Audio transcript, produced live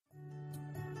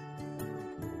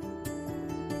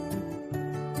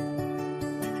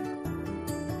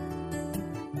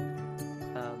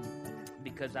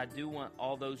because I do want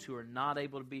all those who are not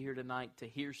able to be here tonight to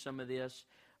hear some of this.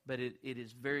 But it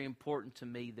is very important to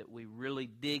me that we really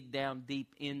dig down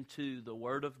deep into the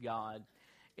Word of God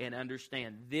and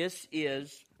understand. This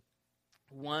is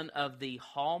one of the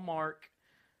hallmark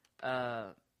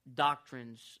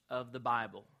doctrines of the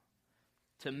Bible.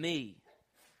 To me,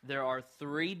 there are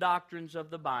three doctrines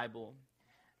of the Bible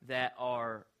that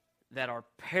are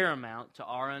paramount to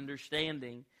our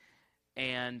understanding,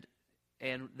 and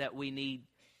that we need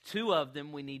two of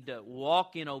them we need to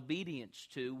walk in obedience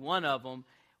to. One of them,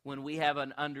 when we have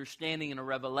an understanding and a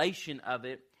revelation of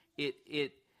it,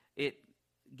 it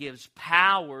gives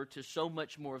power to so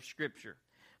much more of Scripture.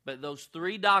 But those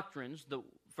three doctrines, the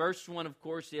first one, of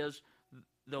course, is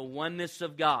the oneness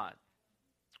of God.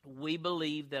 We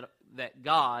believe that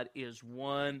God is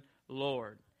one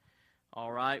Lord.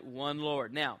 All right, one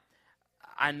Lord. Now,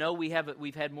 I know we've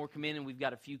had more come in, and we've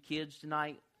got a few kids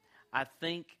tonight. I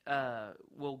think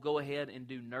we'll go ahead and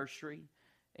do nursery,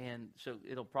 and so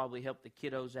it'll probably help the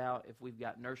kiddos out if we've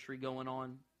got nursery going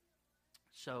on.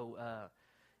 So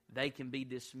they can be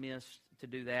dismissed to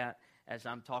do that as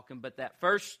I'm talking. But that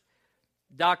first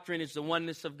doctrine is the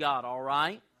oneness of God, all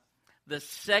right? The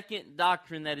second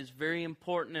doctrine that is very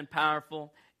important and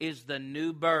powerful is the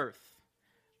new birth.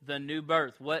 The new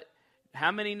birth.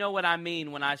 How many know what I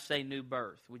mean when I say new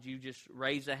birth? Would you just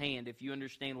raise a hand if you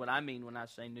understand what I mean when I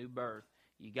say new birth?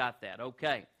 You got that.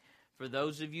 Okay. For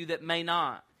those of you that may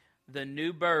not, the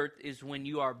new birth is when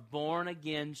you are born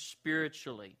again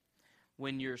spiritually.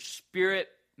 When your spirit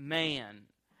man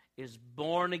is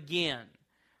born again.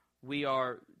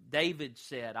 David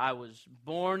said, I was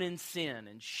born in sin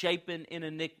and shapen in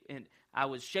iniquity. I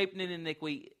was shapen in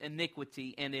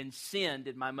iniquity, and in sin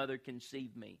did my mother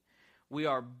conceive me. We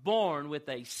are born with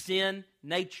a sin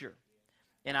nature.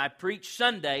 And I preached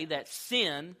Sunday that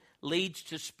sin leads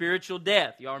to spiritual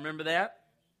death. Y'all remember that?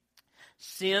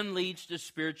 Sin leads to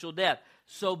spiritual death.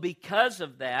 So because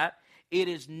of that, it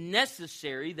is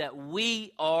necessary that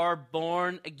we are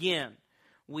born again.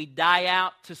 We die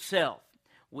out to self.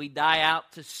 We die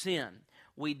out to sin.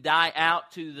 We die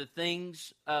out to the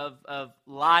things of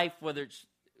life, whether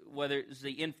it's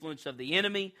the influence of the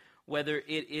enemy, whether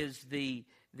it is the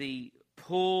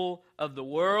pull of the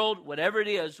world, whatever it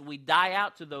is, we die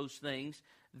out to those things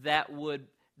that would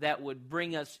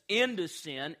bring us into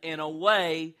sin and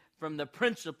away from the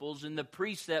principles and the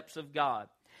precepts of God.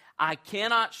 I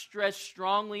cannot stress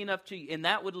strongly enough to you, and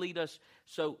that would lead us,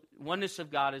 so oneness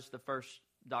of God is the first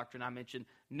doctrine I mentioned.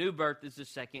 New birth is the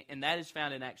second, and that is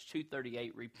found in Acts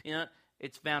 2:38. Repent.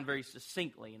 It's found very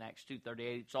succinctly in Acts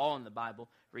 2:38. It's all in the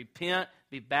Bible. Repent,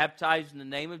 be baptized in the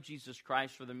name of Jesus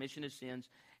Christ for the remission of sins,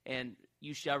 and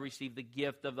you shall receive the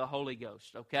gift of the Holy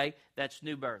Ghost. Okay? That's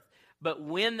new birth. But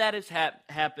when that has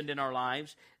happened in our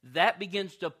lives, that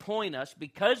begins to point us,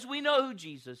 because we know who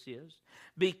Jesus is,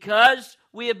 because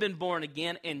we have been born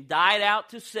again and died out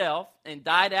to self and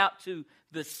died out to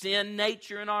the sin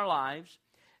nature in our lives,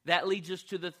 that leads us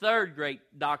to the third great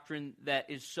doctrine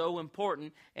that is so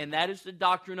important, and that is the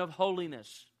doctrine of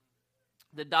holiness.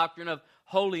 The doctrine of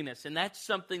holiness. And that's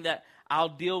something that I'll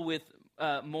deal with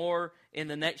more in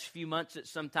the next few months at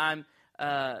some time.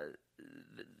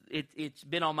 It's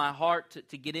been on my heart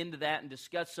to get into that and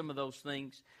discuss some of those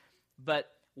things. But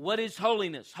what is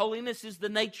holiness? Holiness is the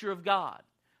nature of God.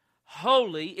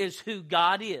 Holy is who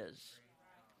God is.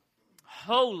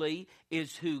 Holy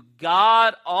is who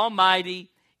God Almighty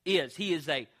is. He is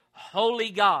a holy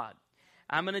God.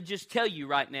 I'm going to just tell you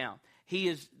right now, He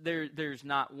is there's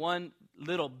not one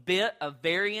little bit of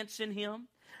variance in Him.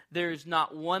 There's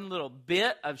not one little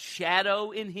bit of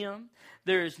shadow in Him.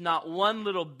 There is not one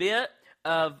little bit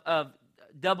of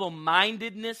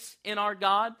double-mindedness in our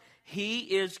God. He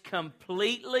is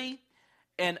completely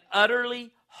and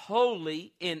utterly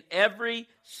holy in every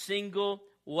single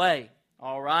way.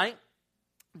 All right?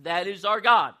 That is our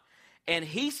God. And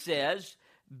He says,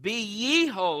 be ye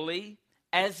holy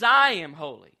as I am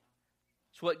holy.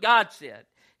 That's what God said.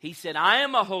 He said, I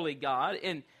am a holy God,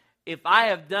 and if I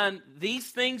have done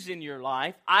these things in your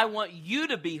life, I want you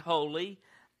to be holy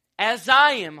as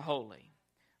I am holy.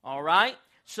 All right?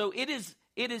 So it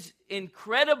is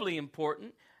incredibly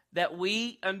important that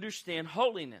we understand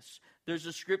holiness. There's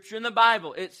a scripture in the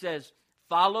Bible. It says,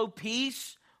 follow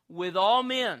peace with all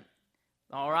men.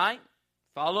 All right?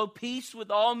 Follow peace with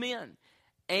all men.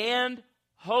 And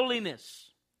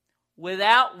holiness,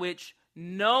 without which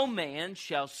no man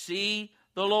shall see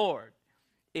the Lord.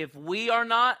 If we are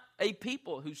not a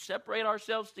people who separate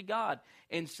ourselves to God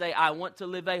and say, I want to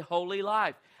live a holy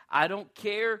life, I don't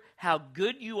care how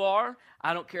good you are,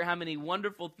 I don't care how many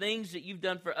wonderful things that you've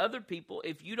done for other people,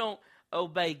 if you don't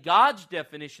obey God's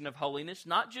definition of holiness,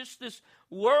 not just this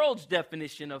world's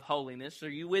definition of holiness, are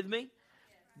you with me?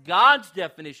 God's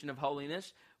definition of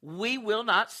holiness, we will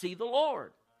not see the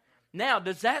Lord. Now,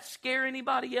 does that scare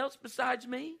anybody else besides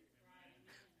me?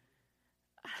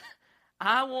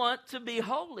 I want to be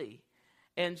holy.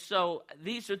 And so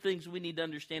these are things we need to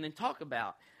understand and talk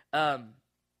about.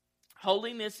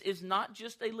 Holiness is not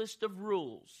just a list of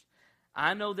rules.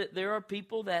 I know that there are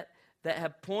people that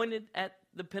have pointed at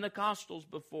the Pentecostals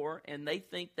before, and they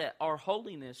think that our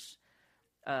holiness,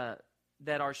 that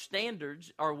our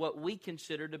standards are what we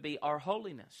consider to be our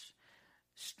holiness.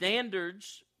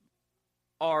 Standards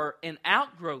are an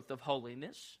outgrowth of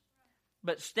holiness,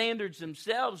 but standards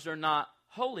themselves are not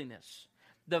holiness.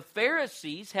 The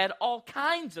Pharisees had all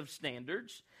kinds of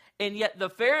standards, and yet the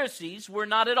Pharisees were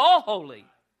not at all holy.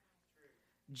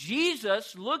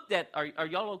 Jesus looked at, are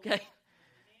y'all okay?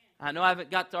 I know I haven't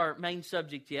got to our main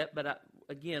subject yet, but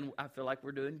I feel like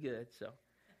we're doing good. So,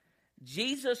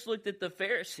 Jesus looked at the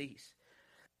Pharisees.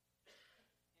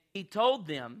 He told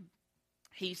them,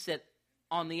 he said,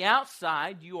 on the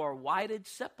outside, you are whited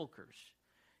sepulchres.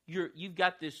 You've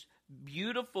got this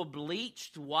beautiful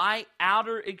bleached white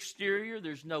outer exterior.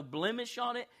 There's no blemish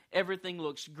on it. Everything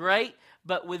looks great.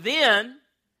 But within,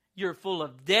 you're full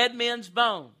of dead men's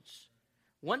bones.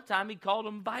 One time he called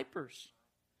them vipers.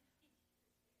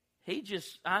 He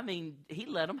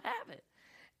let them have it.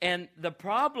 And the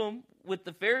problem with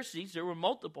the Pharisees, there were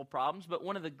multiple problems, but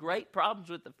one of the great problems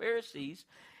with the Pharisees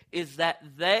is that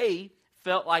they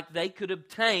felt like they could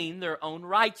obtain their own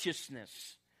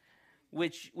righteousness,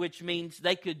 which means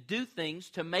they could do things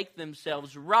to make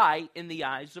themselves right in the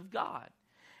eyes of God.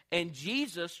 And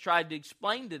Jesus tried to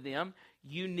explain to them,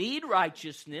 you need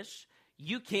righteousness.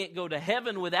 You can't go to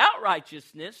heaven without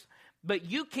righteousness, but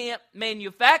you can't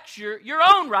manufacture your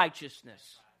own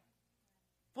righteousness.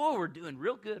 Boy, we're doing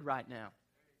real good right now.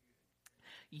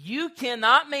 You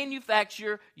cannot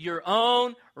manufacture your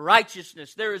own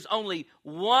righteousness. There is only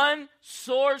one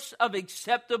source of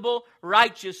acceptable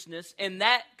righteousness, and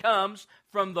that comes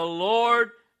from the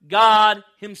Lord God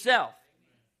Himself.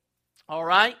 All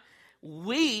right?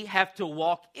 We have to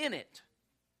walk in it.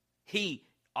 He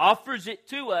offers it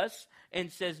to us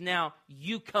and says, now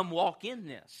you come walk in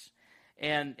this.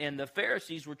 And the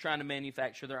Pharisees were trying to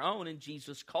manufacture their own, and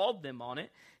Jesus called them on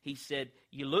it. He said,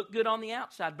 you look good on the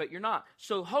outside, but you're not.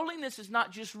 So holiness is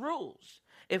not just rules.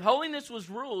 If holiness was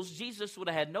rules, Jesus would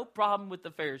have had no problem with the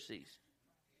Pharisees.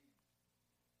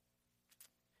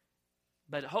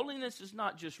 But holiness is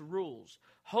not just rules.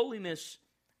 Holiness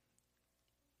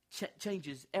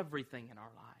changes everything in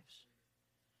our lives.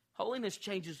 Holiness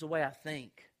changes the way I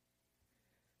think.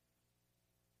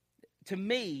 To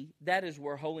me, that is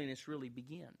where holiness really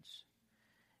begins.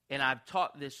 And I've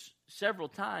taught this several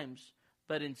times,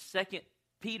 but in 2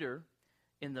 Peter,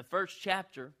 in the first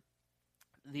chapter,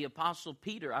 the Apostle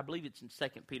Peter, I believe it's in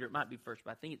 2 Peter, it might be first,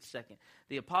 but I think it's second.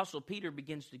 The Apostle Peter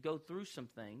begins to go through some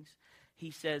things. He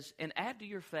says, and add to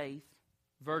your faith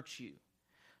virtue.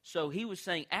 So he was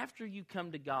saying, after you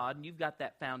come to God and you've got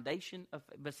that foundation of,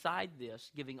 beside this,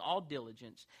 giving all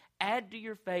diligence, add to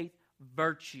your faith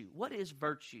virtue. What is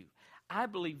virtue? I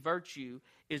believe virtue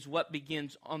is what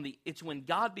begins it's when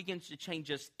God begins to change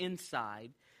us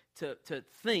inside to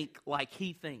think like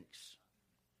He thinks.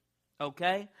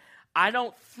 Okay? I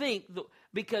don't think,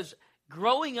 because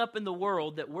growing up in the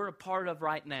world that we're a part of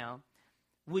right now,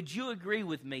 would you agree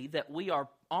with me that we are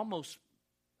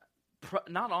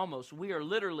we are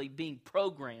literally being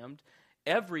programmed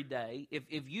every day.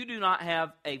 If you do not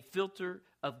have a filter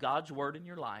of God's Word in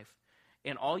your life,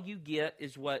 and all you get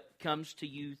is what comes to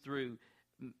you through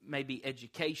maybe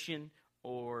education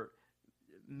or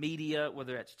media,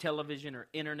 whether it's television or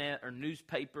internet or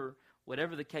newspaper,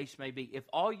 whatever the case may be, if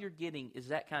all you're getting is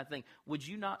that kind of thing, would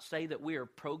you not say that we are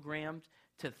programmed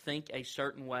to think a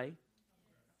certain way?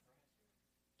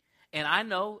 And I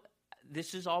know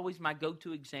this is always my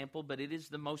go-to example, but it is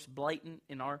the most blatant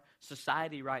in our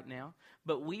society right now.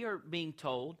 But we are being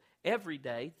told every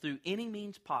day through any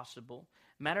means possible.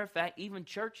 Matter of fact, even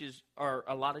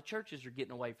a lot of churches are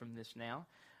getting away from this now.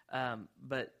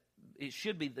 But it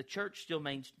should be, the church still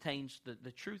maintains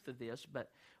the truth of this. But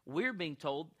we're being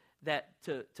told that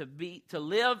to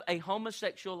live a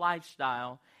homosexual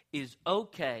lifestyle is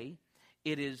okay.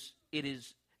 It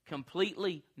is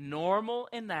completely normal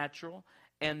and natural,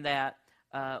 and that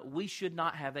we should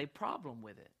not have a problem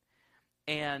with it.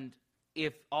 And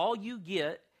if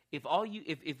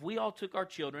we all took our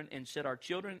children and set our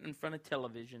children in front of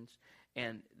televisions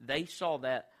and they saw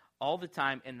that all the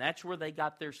time, and that's where they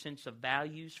got their sense of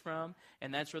values from,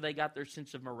 and that's where they got their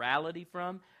sense of morality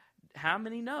from, how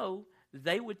many know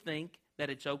they would think that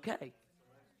it's okay?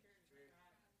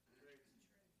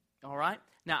 All right?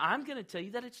 Now, I'm going to tell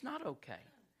you that it's not okay.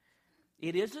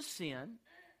 It is a sin.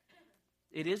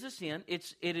 It is a sin.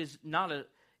 It is not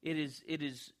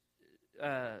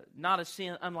a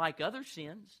sin unlike other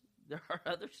sins. There are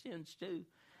other sins too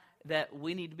that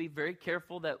we need to be very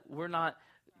careful that we're not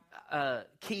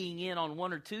keying in on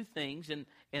one or two things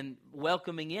and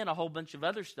welcoming in a whole bunch of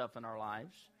other stuff in our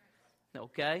lives.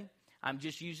 Okay? I'm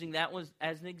just using that one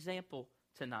as an example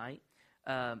tonight.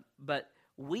 But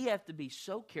we have to be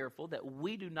so careful that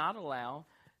we do not allow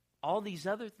all these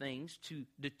other things to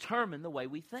determine the way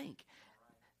we think.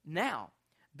 Now,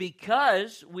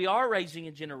 because we are raising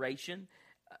a generation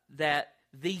that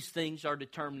these things are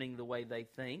determining the way they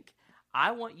think,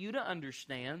 I want you to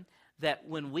understand that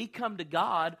when we come to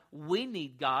God, we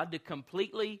need God to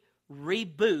completely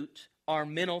reboot our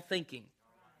mental thinking.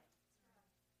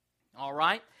 All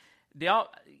right?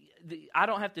 I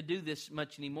don't have to do this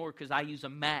much anymore because I use a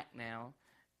Mac now,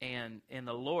 and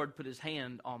the Lord put His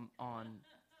hand on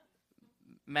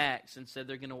Macs and said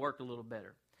they're going to work a little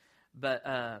better. But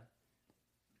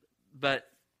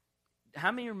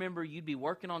how many remember you'd be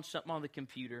working on something on the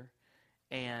computer,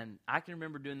 and I can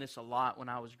remember doing this a lot when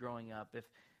I was growing up. If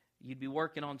you'd be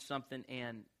working on something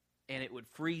and it would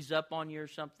freeze up on you or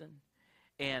something,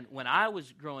 and when I was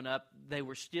growing up, they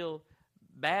were still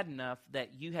bad enough that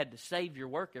you had to save your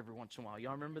work every once in a while.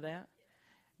 Y'all remember that?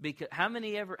 Because how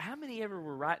many ever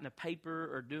were writing a paper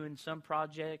or doing some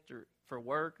project or for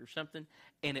work or something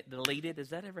and it deleted? Has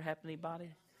that ever happened to anybody?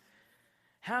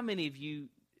 How many of you,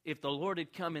 if the Lord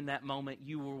had come in that moment,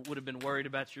 you would have been worried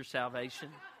about your salvation?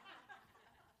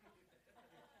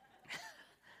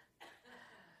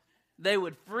 They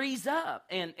would freeze up.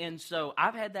 And so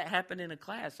I've had that happen in a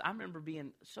class. I remember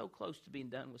being so close to being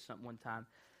done with something one time.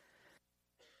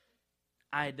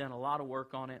 I had done a lot of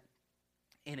work on it,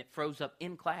 and it froze up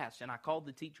in class. And I called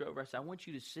the teacher over. I said, I want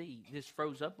you to see this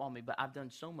froze up on me, but I've done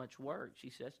so much work.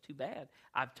 She said, that's too bad.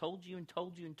 I've told you and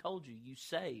told you and told you. You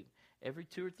save. Every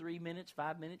 2 or 3 minutes,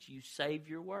 5 minutes, you save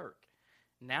your work.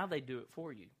 Now they do it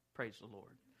for you. Praise the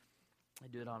Lord. They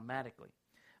do it automatically.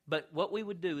 But what we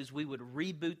would do is we would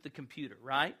reboot the computer,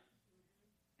 right?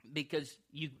 Because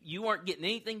you weren't getting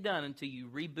anything done until you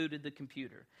rebooted the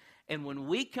computer. And when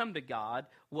we come to God,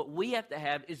 what we have to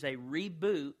have is a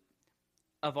reboot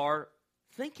of our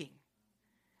thinking.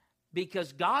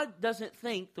 Because God doesn't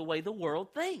think the way the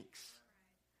world thinks.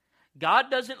 God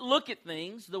doesn't look at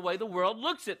things the way the world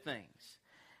looks at things.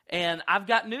 And I've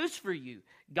got news for you.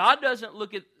 God doesn't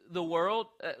look at the world,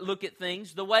 look at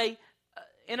things the way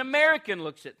an American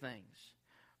looks at things,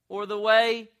 or the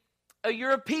way a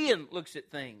European looks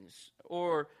at things,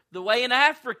 or the way an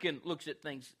African looks at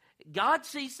things. God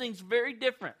sees things very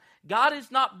different. God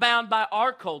is not bound by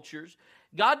our cultures.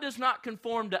 God does not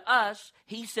conform to us.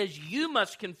 He says, you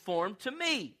must conform to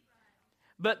me.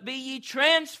 But be ye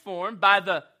transformed by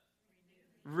the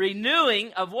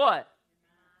renewing of what?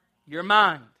 Your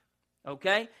mind.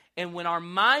 Okay? And when our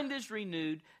mind is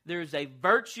renewed, there's a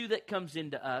virtue that comes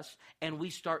into us, and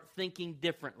we start thinking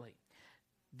differently.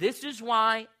 This is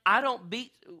why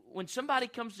when somebody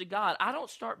comes to God, I don't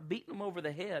start beating them over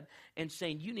the head and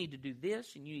saying, you need to do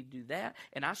this and you need to do that.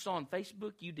 And I saw on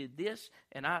Facebook you did this,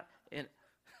 and I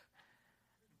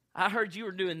heard you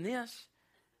were doing this,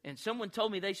 and someone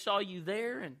told me they saw you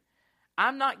there, and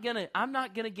I'm not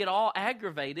gonna get all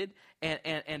aggravated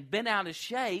and bent out of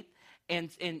shape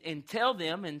and tell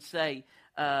them and say,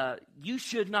 you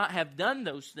should not have done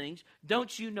those things.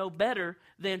 Don't you know better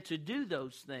than to do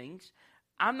those things?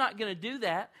 I'm not going to do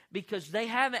that because they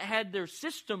haven't had their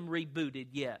system rebooted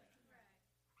yet.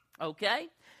 Okay?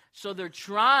 So they're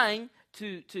trying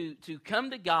to come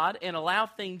to God and allow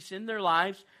things in their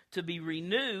lives to be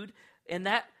renewed, and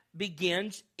that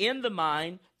begins in the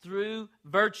mind through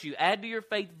virtue. Add to your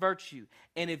faith virtue.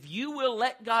 And if you will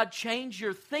let God change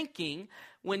your thinking,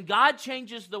 when God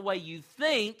changes the way you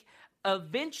think,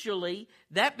 eventually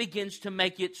that begins to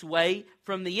make its way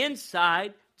from the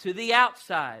inside to the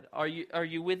outside. Are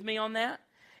you with me on that?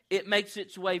 It makes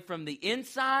its way from the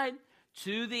inside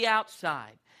to the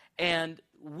outside. And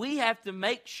we have to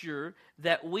make sure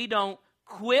that we don't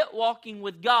quit walking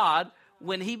with God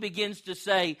when He begins to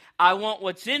say, I want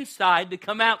what's inside to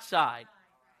come outside.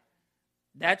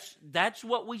 That's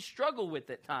what we struggle with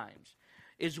at times,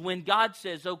 is when God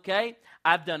says, okay,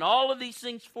 I've done all of these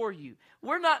things for you.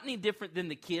 We're not any different than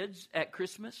the kids at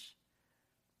Christmas.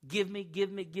 Give me,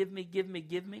 give me, give me, give me,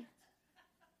 give me.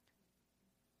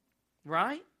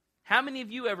 Right? How many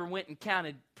of you ever went and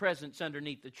counted presents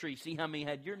underneath the tree? See how many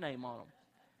had your name on them.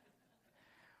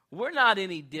 We're not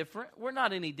any different. We're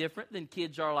not any different than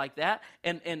kids are like that.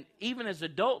 And even as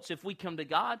adults, if we come to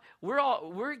God,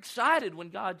 we're excited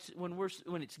when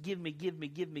it's give me, give me,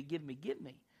 give me, give me, give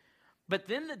me. But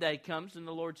then the day comes and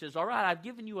the Lord says, all right, I've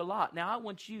given you a lot. Now I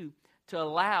want you to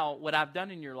allow what I've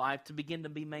done in your life to begin to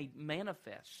be made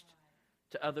manifest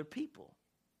to other people.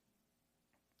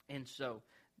 And so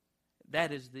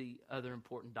that is the other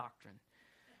important doctrine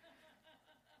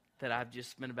that I've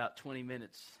just spent about 20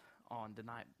 minutes on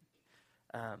tonight.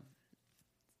 And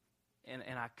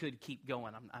I could keep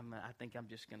going. I think I'm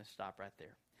just going to stop right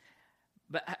there.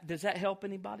 But does that help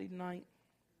anybody tonight?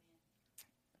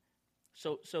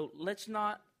 So let's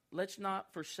not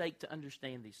forsake to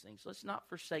understand these things. Let's not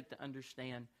forsake to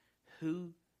understand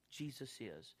who Jesus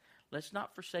is. Let's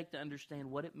not forsake to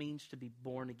understand what it means to be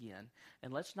born again.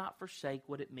 And let's not forsake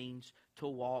what it means to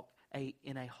walk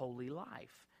in a holy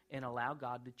life and allow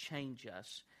God to change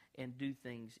us and do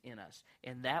things in us.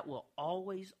 And that will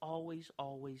always, always,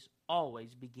 always,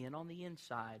 always begin on the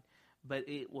inside, but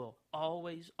it will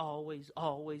always, always,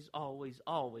 always, always,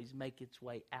 always make its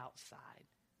way outside.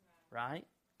 Right?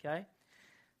 Okay?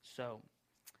 So,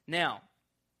 now,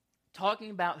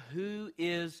 talking about who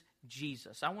is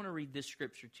Jesus. I want to read this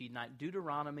scripture to you tonight.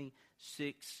 Deuteronomy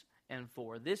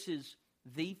 6:4. This is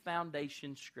the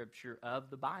foundation scripture of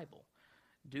the Bible.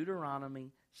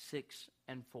 Deuteronomy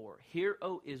 6:4. Hear,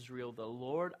 O Israel, the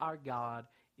Lord our God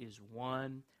is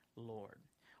one Lord.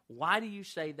 Why do you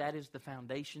say that is the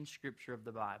foundation scripture of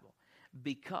the Bible?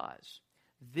 Because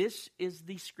this is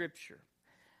the scripture.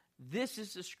 This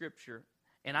is the scripture,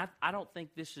 and I don't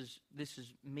think this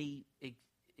is me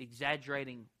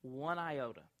exaggerating one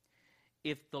iota.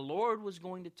 If the Lord was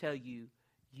going to tell you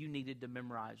you needed to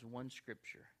memorize one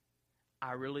scripture,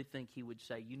 I really think He would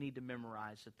say you need to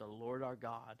memorize that the Lord our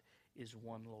God is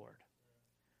one Lord.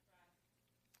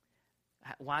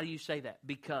 Why do you say that?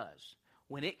 Because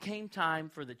when it came time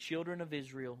for the children of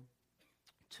Israel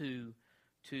to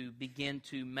begin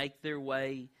to make their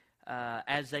way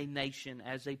as a nation,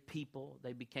 as a people,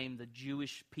 they became the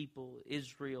Jewish people,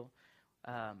 Israel.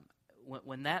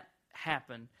 When that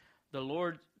happened, the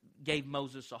Lord gave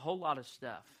Moses a whole lot of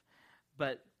stuff.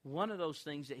 But one of those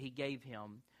things that He gave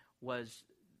him was,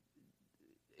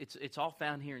 it's all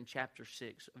found here in chapter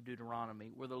 6 of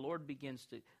Deuteronomy, where the Lord begins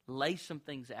to lay some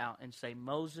things out and say,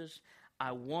 Moses,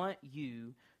 I want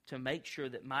you to make sure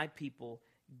that my people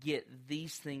get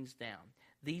these things down.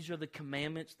 These are the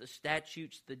commandments, the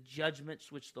statutes, the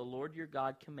judgments which the Lord your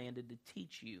God commanded to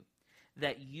teach you,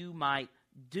 that you might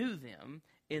do them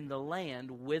in the land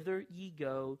whither ye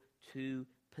go to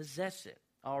possess it.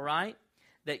 All right?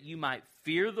 That you might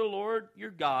fear the Lord your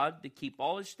God, to keep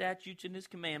all His statutes and His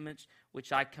commandments,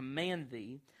 which I command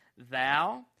thee,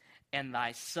 thou and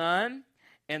thy son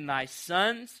and thy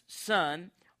son's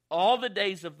son, all the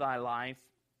days of thy life,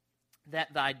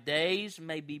 that thy days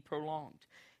may be prolonged.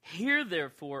 Hear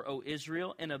therefore, O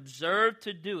Israel, and observe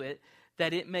to do it,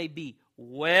 that it may be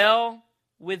well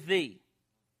with thee,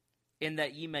 and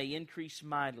that ye may increase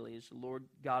mightily, as the Lord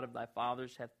God of thy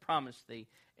fathers hath promised thee,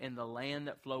 in the land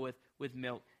that floweth with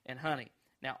milk and honey.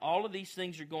 Now, all of these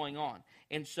things are going on.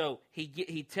 And so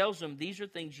he tells them, these are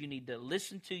things you need to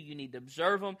listen to, you need to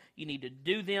observe them, you need to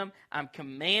do them. I'm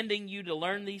commanding you to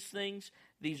learn these things.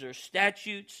 These are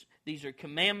statutes, these are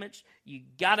commandments. You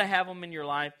got to have them in your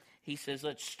life. He says,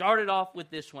 let's start it off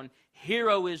with this one. Hear,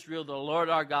 O Israel, the Lord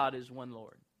our God is one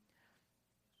Lord.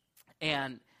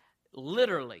 And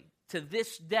literally, to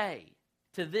this day,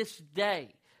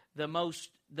 the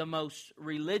most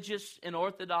religious and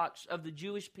orthodox of the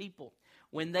Jewish people,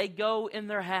 when they go in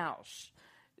their house,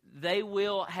 they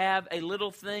will have a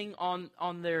little thing on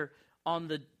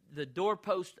the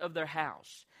doorpost of their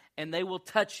house, and they will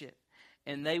touch it,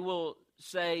 and they will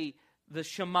say the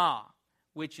Shema,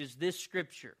 which is this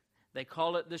scripture. They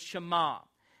call it the Shema,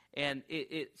 and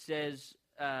it says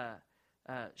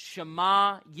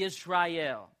Shema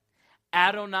Yisrael,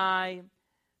 Adonai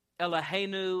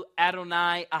Eloheinu,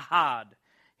 Adonai Ahad.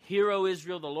 Hear, O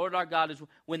Israel, the Lord our God is.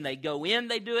 When they go in,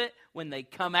 they do it. When they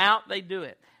come out, they do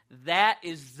it.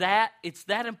 It's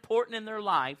that important in their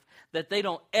life that they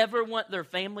don't ever want their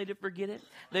family to forget it.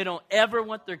 They don't ever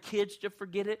want their kids to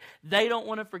forget it. They don't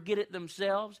want to forget it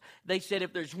themselves. They said,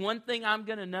 if there's one thing I'm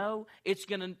going to know, it's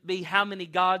going to be how many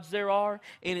gods there are,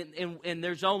 and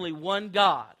there's only one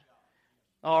God.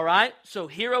 All right? So,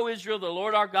 hear, O Israel, the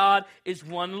Lord our God is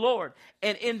one Lord.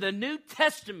 And in the New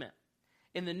Testament,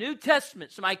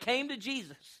 somebody came to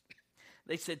Jesus.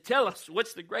 They said, tell us,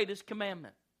 what's the greatest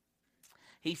commandment?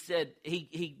 He said,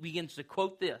 he begins to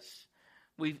quote this.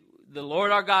 The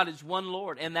Lord our God is one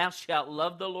Lord, and thou shalt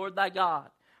love the Lord thy God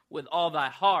with all thy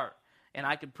heart And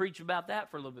I could preach about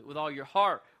that for a little bit. With all your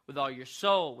heart, with all your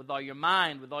soul, with all your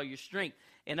mind, with all your strength.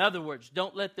 In other words,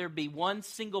 don't let there be one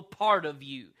single part of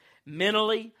you,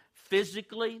 mentally,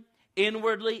 physically,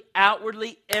 inwardly,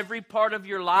 outwardly, every part of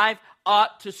your life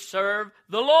ought to serve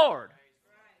the Lord.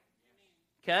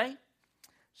 Okay?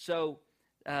 So,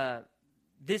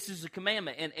 this is a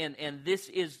commandment, and this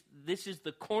is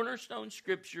the cornerstone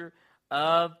scripture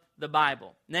of the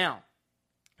Bible. Now,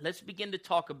 let's begin to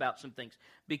talk about some things,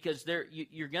 because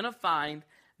you're going to find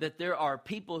that there are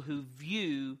people who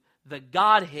view the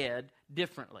Godhead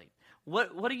differently.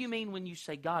 What do you mean when you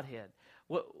say Godhead?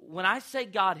 When I say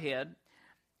Godhead,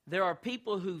 there are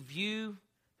people who view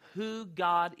who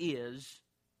God is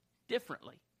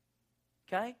differently.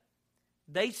 Okay?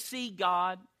 They see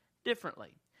God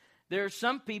differently. There are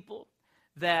some people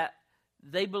that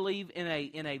they believe in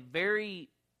a very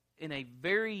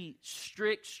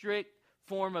strict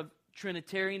form of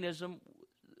Trinitarianism,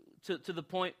 to the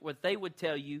point where they would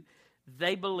tell you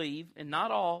they believe, and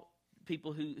not all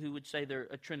people who would say they're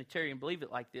a Trinitarian believe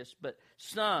it like this, but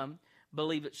some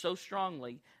believe it so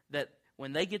strongly that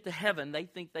when they get to heaven, they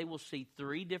think they will see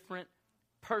 3 different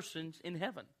persons in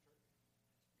heaven.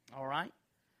 All right?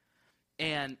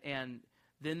 And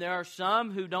then there are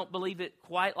some who don't believe it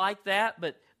quite like that,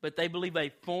 but they believe a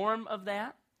form of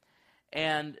that.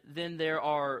 And then there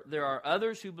are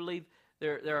others who believe,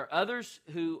 there are others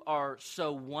who are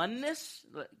so oneness.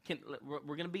 We're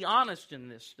going to be honest in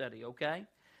this study, okay?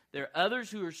 There are others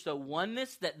who are so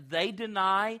oneness that they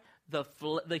deny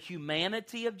the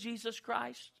humanity of Jesus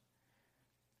Christ.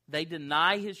 They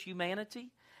deny His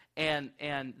humanity, and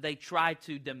they try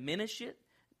to diminish it.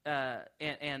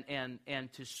 And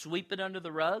to sweep it under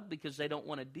the rug because they don't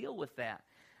want to deal with that.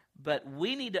 But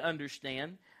we need to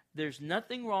understand there's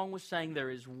nothing wrong with saying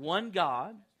there is one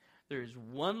God, there is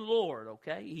one Lord,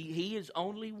 okay? He is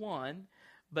only one,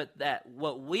 but that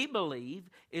what we believe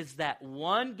is that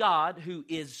one God who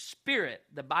is Spirit.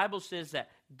 The Bible says that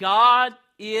God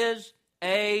is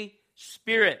a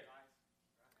Spirit.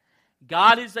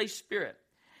 God is a Spirit.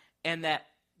 And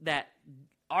that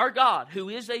our God, who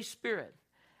is a Spirit,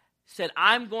 said,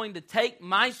 I'm going to take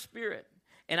my spirit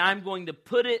and I'm going to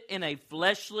put it in a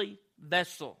fleshly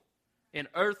vessel, an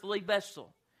earthly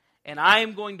vessel. And I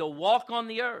am going to walk on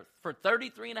the earth for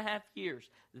 33 and a half years.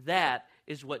 That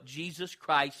is what Jesus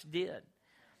Christ did.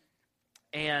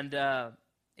 And I'm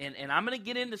going to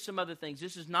get into some other things.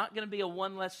 This is not going to be a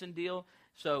one-lesson deal.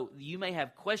 So you may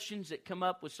have questions that come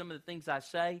up with some of the things I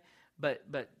say, but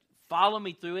follow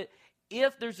me through it.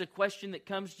 If there's a question that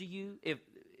comes to you,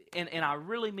 and I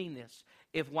really mean this,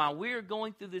 if while we're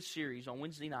going through this series on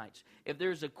Wednesday nights, if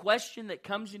there's a question that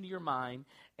comes into your mind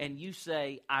and you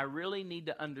say, I really need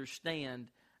to understand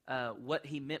what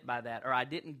he meant by that, or I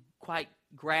didn't quite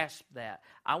grasp that,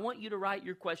 I want you to write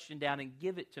your question down and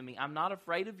give it to me. I'm not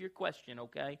afraid of your question,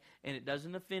 okay? And it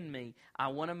doesn't offend me. I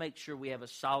want to make sure we have a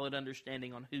solid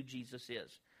understanding on who Jesus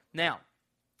is. Now,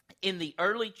 in the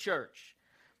early church,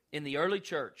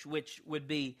 which would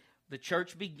be the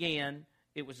church began,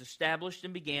 it was established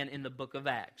and began in the book of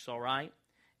Acts, all right?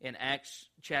 In Acts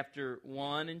chapter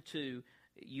 1 and 2,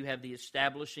 you have the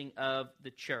establishing of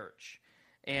the church.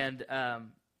 And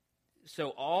so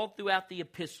all throughout the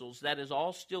epistles, that is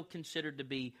all still considered to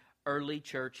be early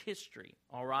church history,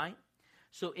 all right?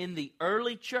 So in the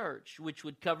early church, which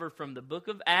would cover from the book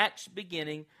of Acts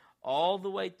beginning all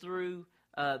the way through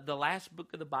the last book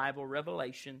of the Bible,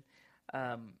 Revelation,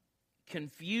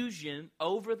 confusion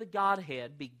over the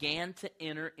Godhead began to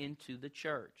enter into the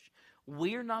church.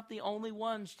 We're not the only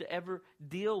ones to ever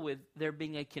deal with there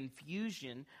being a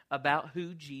confusion about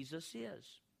who Jesus is.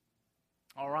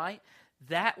 All right?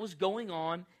 That was going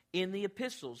on in the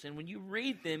epistles. And when you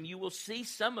read them, you will see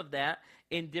some of that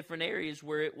in different areas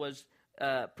where it was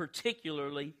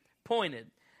particularly pointed.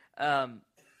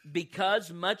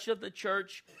 Because much of the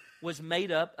church was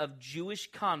made up of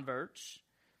Jewish converts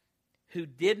who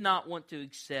did not want to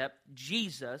accept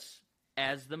Jesus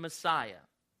as the Messiah.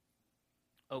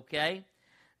 Okay?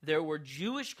 There were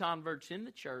Jewish converts in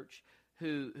the church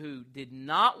who did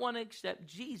not want to accept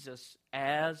Jesus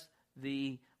as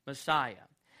the Messiah.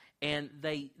 And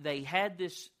they had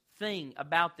this thing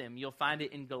about them. You'll find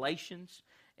it in Galatians,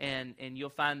 and you'll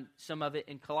find some of it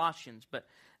in Colossians. But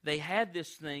they had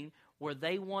this thing where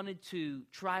they wanted to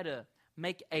try to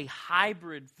make a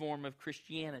hybrid form of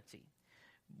Christianity.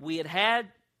 We had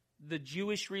the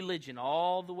Jewish religion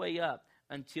all the way up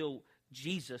until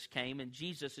Jesus came, and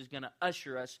Jesus is going to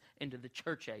usher us into the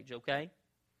church age, okay?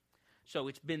 So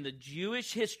it's been the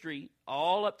Jewish history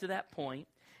all up to that point,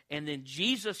 and then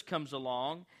Jesus comes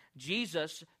along.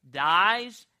 Jesus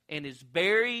dies and is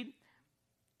buried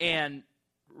and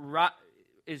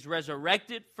is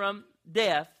resurrected from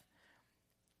death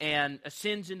and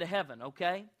ascends into heaven,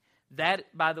 okay? That,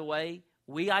 by the way,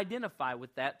 we identify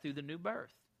with that through the new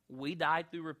birth. We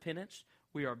died through repentance.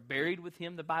 We are buried with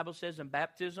Him, the Bible says, in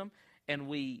baptism, and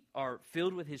we are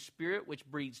filled with His Spirit, which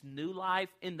breathes new life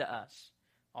into us.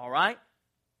 All right?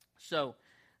 So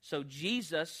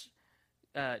Jesus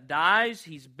dies.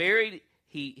 He's buried.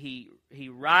 He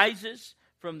rises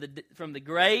from the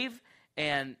grave,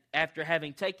 and after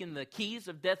having taken the keys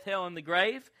of death, hell, and the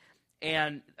grave,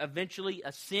 and eventually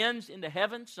ascends into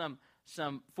heaven.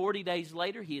 Some 40 days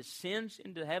later, He ascends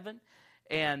into heaven,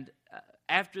 and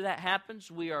after that happens,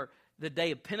 the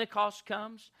day of Pentecost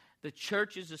comes. The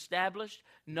church is established.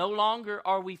 No longer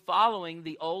are we following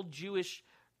the old Jewish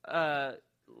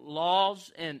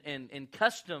laws and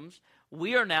customs.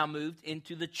 We are now moved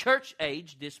into the church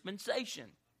age dispensation.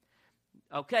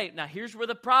 Okay, now here's where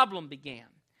the problem began.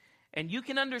 And you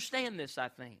can understand this, I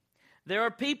think. There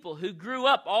are people who grew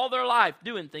up all their life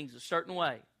doing things a certain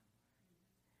way.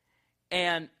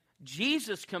 And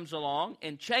Jesus comes along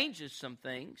and changes some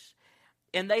things.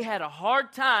 And they had a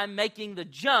hard time making the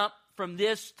jump from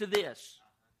this to this.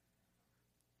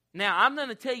 Now, I'm going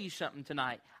to tell you something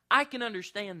tonight. I can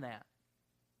understand that.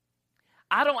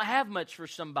 I don't have much for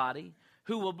somebody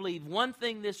who will believe one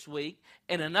thing this week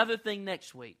and another thing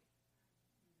next week.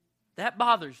 That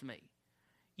bothers me.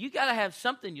 You got to have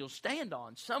something you'll stand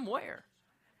on somewhere.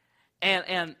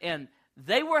 And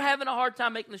they were having a hard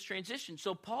time making this transition.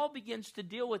 So Paul begins to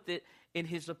deal with it in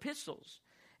his epistles.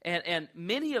 And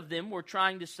many of them were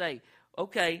trying to say,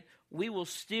 okay, we will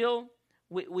still,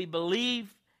 we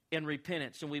believe in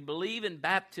repentance, and we believe in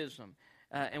baptism,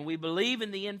 and we believe in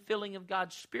the infilling of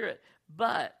God's Spirit,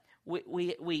 but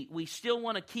we still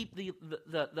want to keep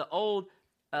the old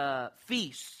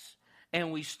feasts,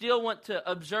 and we still want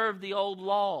to observe the old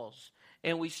laws,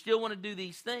 and we still want to do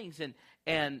these things.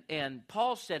 And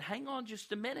Paul said, hang on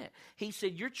just a minute. He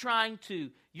said, you're trying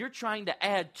to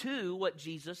add to what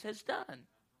Jesus has done.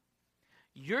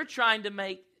 You're trying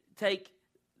to take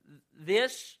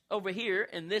this over here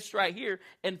and this right here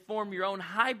and form your own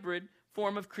hybrid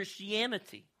form of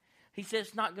Christianity. He said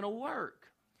it's not going to work.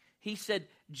 He said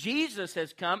Jesus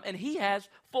has come and He has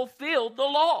fulfilled the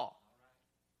law.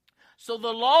 So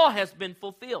the law has been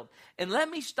fulfilled. And let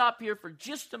me stop here for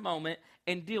just a moment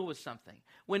and deal with something.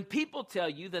 When people tell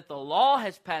you that the law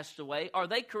has passed away, are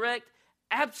they correct?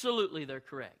 Absolutely, they're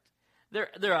correct. They're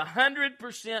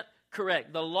 100%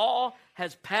 correct. The law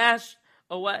has passed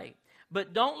away.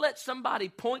 But don't let somebody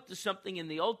point to something in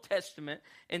the Old Testament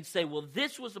and say, well,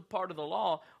 this was a part of the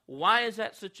law. Why is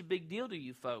that such a big deal to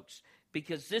you folks?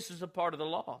 Because this is a part of the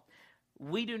law.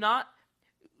 We do not.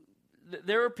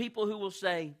 There are people who will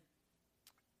say,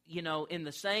 in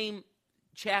the same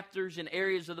chapters and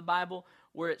areas of the Bible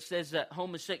where it says that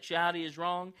homosexuality is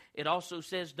wrong, it also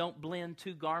says don't blend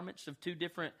two garments of two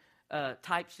different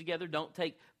types together. Don't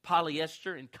take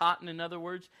polyester and cotton, in other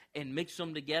words, and mix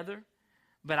them together.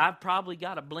 But I've probably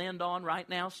got a blend on right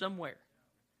now somewhere.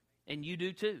 And you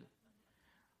do too.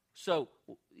 So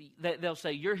they'll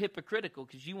say, you're hypocritical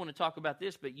because you want to talk about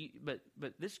this, but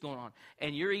this is going on.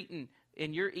 And you're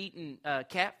eating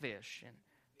catfish. And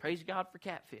praise God for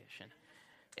catfish.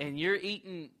 And you're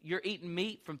eating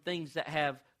meat from things that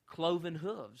have cloven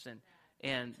hooves.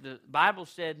 And the Bible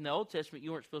said in the Old Testament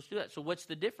you weren't supposed to do that. So what's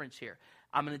the difference here?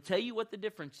 I'm going to tell you what the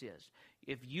difference is.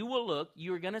 If you will look,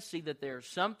 you're going to see that there are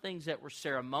some things that were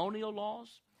ceremonial laws,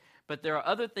 but there are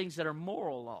other things that are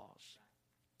moral laws.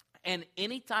 And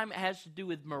anytime it has to do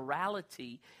with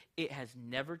morality, it has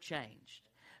never changed.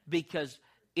 Because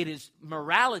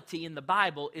morality in the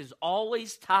Bible is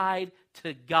always tied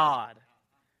to God.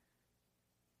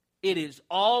 It is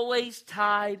always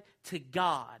tied to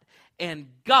God. And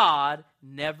God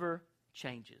never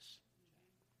changes.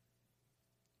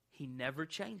 He never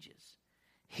changes.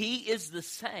 He is the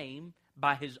same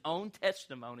by His own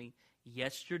testimony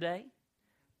yesterday,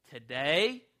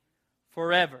 today,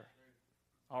 forever.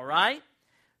 All right?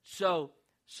 So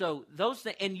those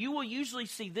things, and you will usually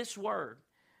see this word,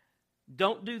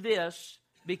 don't do this,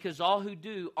 because all who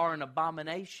do are an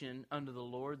abomination unto the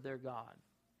Lord their God.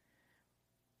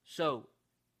 So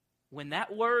when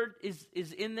that word is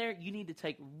in there, you need to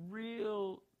take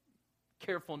real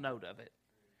careful note of it.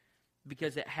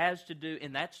 Because it has to do,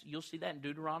 and you'll see that in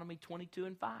Deuteronomy 22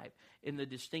 and 5, in the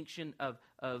distinction of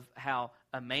how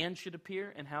a man should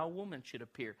appear and how a woman should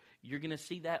appear. You're going to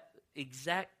see that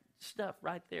exact stuff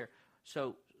right there.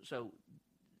 So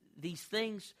these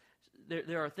things,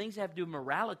 there are things that have to do with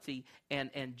morality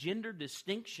and gender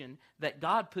distinction that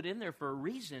God put in there for a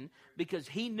reason, because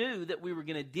He knew that we were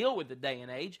going to deal with a day and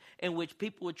age in which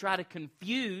people would try to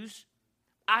confuse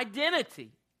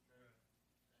identity.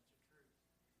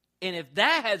 And if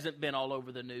that hasn't been all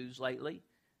over the news lately,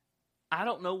 I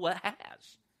don't know what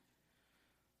has.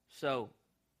 So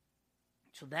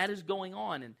that is going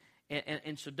on.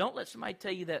 And so don't let somebody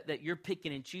tell you that you're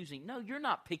picking and choosing. No, you're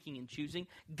not picking and choosing.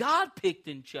 God picked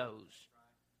and chose.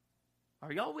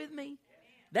 Are y'all with me?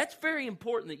 That's very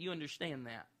important that you understand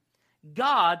that.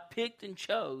 God picked and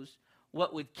chose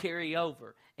what would carry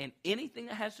over. And anything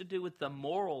that has to do with the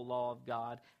moral law of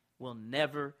God will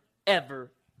never,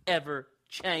 ever, ever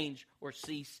change or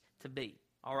cease to be.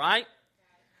 All right?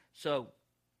 So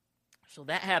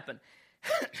that happened.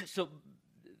 So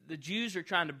the Jews are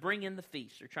trying to bring in the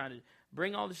feast. They're trying to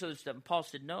bring all this other stuff. And Paul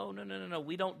said, no,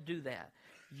 we don't do that.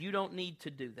 You don't need to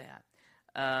do that.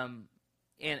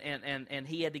 And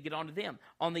he had to get on to them.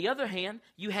 On the other hand,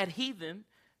 you had heathen,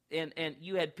 and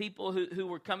you had people who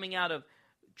were coming out of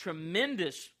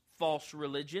tremendous false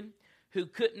religion who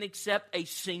couldn't accept a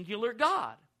singular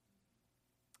God.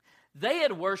 They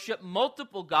had worshiped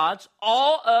multiple gods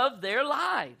all of their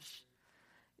lives.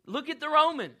 Look at the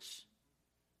Romans.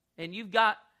 And you've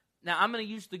got, now I'm going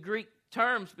to use the Greek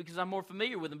terms because I'm more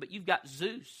familiar with them, but you've got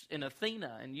Zeus and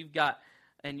Athena, and you've got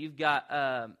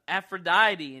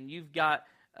Aphrodite, and you've got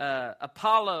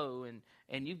Apollo,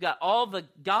 and you've got all the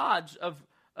gods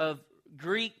of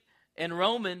Greek and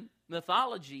Roman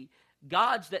mythology,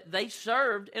 gods that they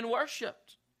served and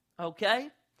worshipped. Okay?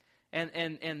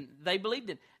 And they believed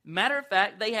in. Matter of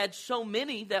fact, they had so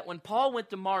many that when Paul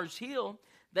went to Mars Hill,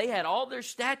 they had all their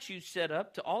statues set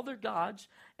up to all their gods,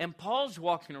 and Paul's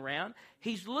walking around.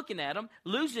 He's looking at them,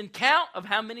 losing count of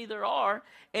how many there are,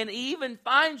 and he even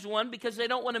finds one, because they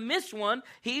don't want to miss one,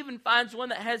 he even finds one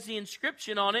that has the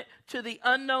inscription on it, to the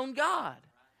unknown God.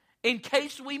 In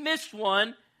case we missed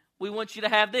one, we want you to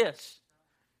have this.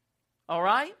 All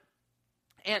right?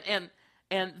 And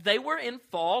they were in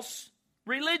false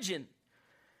religion.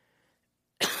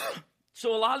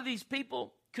 So a lot of these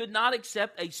people could not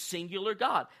accept a singular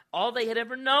God. All they had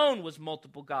ever known was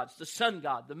multiple gods. The sun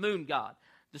god, the moon god,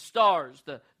 the stars,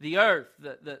 the earth,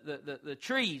 the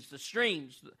trees, the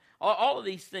streams, all of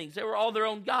these things. They were all their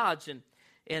own gods,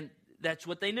 and that's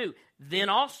what they knew. Then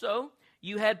also,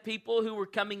 you had people who were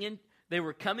coming in. They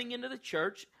were coming into the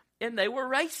church, and they were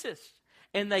racist.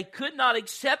 And they could not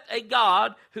accept a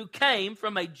God who came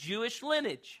from a Jewish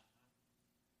lineage.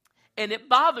 And it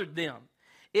bothered them.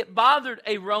 It bothered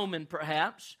a Roman,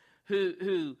 perhaps,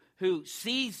 who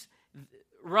sees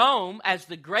Rome as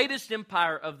the greatest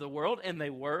empire of the world, and they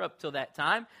were up till that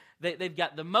time. They've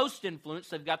got the most influence.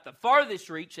 They've got the farthest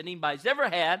reach that anybody's ever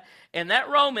had. And that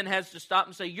Roman has to stop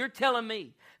and say, you're telling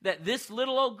me that this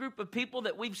little old group of people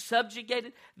that we've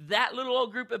subjugated, that little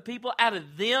old group of people, out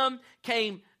of them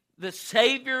came the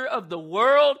Savior of the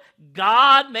world,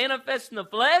 God manifest in the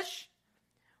flesh?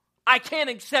 I can't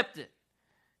accept it.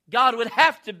 God would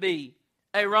have to be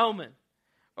a Roman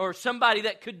or somebody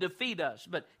that could defeat us,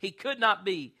 but he could not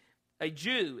be a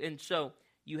Jew. And so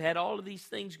you had all of these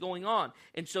things going on.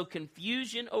 And so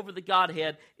confusion over the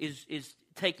Godhead is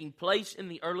taking place in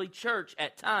the early church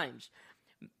at times.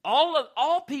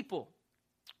 All people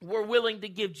were willing to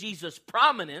give Jesus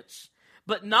prominence,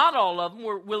 but not all of them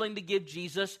were willing to give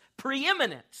Jesus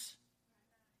preeminence.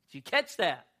 Did you catch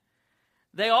that?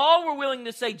 They all were willing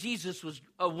to say Jesus was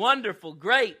a wonderful,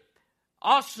 great,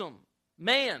 awesome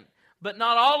man, but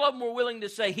not all of them were willing to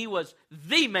say he was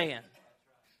the man.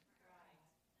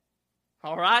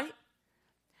 All right?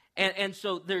 And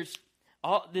so there's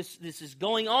all this is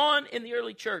going on in the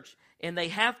early church, and they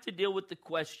have to deal with the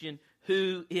question,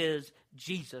 who is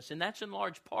Jesus? And that's in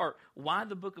large part why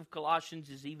the book of Colossians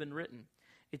is even written.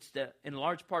 It's in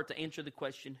large part to answer the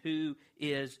question, who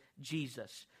is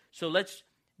Jesus? So let's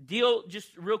deal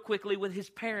just real quickly with his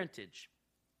parentage.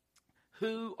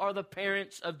 Who are the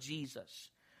parents of Jesus?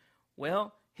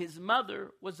 Well, his mother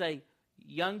was a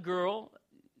young girl,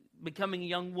 becoming a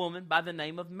young woman by the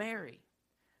name of Mary.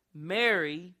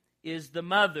 Mary is the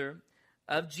mother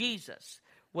of Jesus.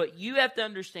 What you have to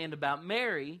understand about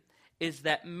Mary is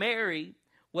that Mary,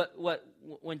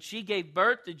 when she gave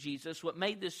birth to Jesus, what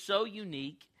made this so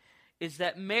unique is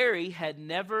that Mary had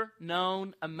never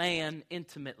known a man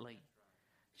intimately.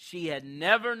 She had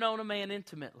never known a man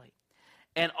intimately.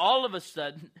 And all of a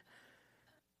sudden,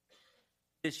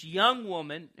 this young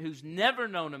woman who's never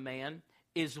known a man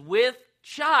is with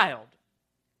child.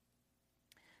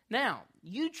 Now,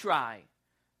 you try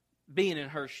being in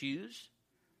her shoes,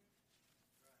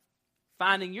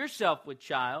 finding yourself with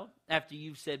child after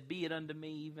you've said, be it unto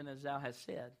me even as thou hast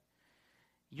said.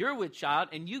 You're with child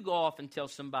and you go off and tell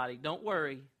somebody, don't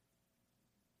worry,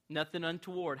 nothing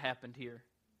untoward happened here.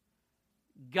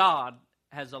 God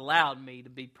has allowed me to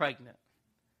be pregnant.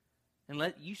 and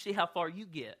let you see how far you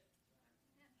get.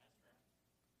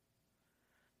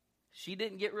 She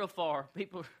didn't get real far.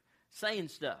 People are saying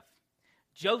stuff.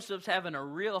 Joseph's having a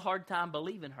real hard time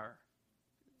believing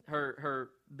her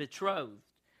betrothed.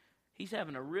 He's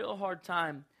having a real hard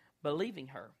time believing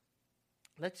her.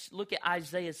 Let's look at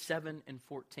Isaiah 7 and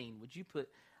 14. Would you put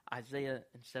Isaiah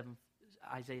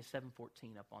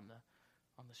 7:14 up on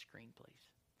the screen, please?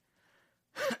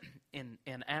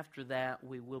 and after that,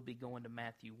 we will be going to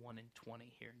Matthew 1 and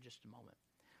 20 here in just a moment.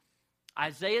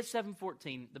 Isaiah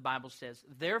 7:14, the Bible says,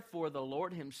 "Therefore the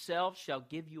Lord himself shall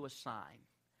give you a sign.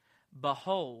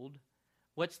 Behold,"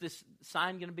 what's this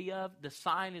sign going to be of? The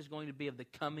sign is going to be of the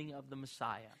coming of the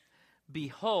Messiah.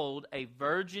 "Behold, a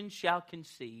virgin shall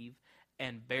conceive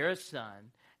and bear a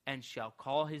son, and shall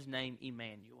call his name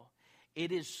Emmanuel."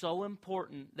 It is so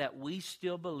important that we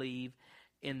still believe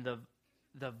in the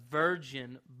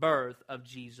virgin birth of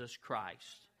Jesus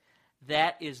Christ.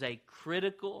 That is a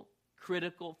critical,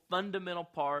 fundamental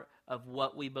part of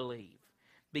what we believe.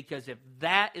 Because if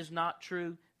that is not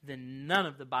true, then none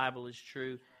of the Bible is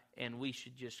true, and we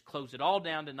should just close it all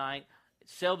down tonight,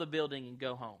 sell the building, and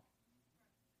go home.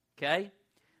 Okay?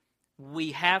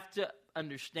 We have to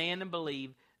understand and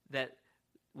believe that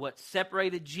what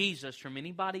separated Jesus from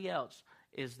anybody else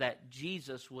is that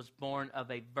Jesus was born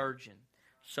of a virgin.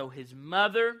 So his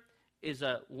mother is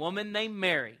a woman named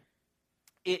Mary.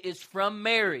 It is from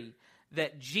Mary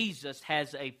that Jesus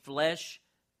has a flesh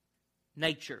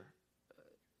nature.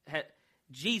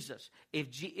 Jesus, if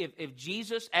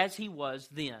Jesus, as he was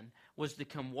then, was to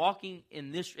come walking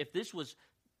in this, if this was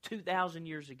 2,000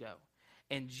 years ago,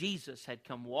 and Jesus had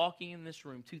come walking in this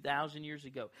room 2,000 years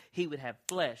ago, he would have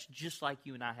flesh just like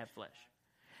you and I have flesh.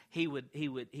 He would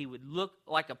look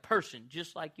like a person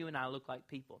just like you and I look like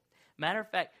people. Matter of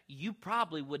fact, you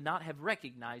probably would not have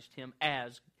recognized him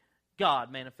as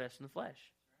God manifest in the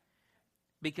flesh.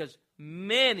 Because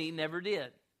many never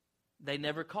did. They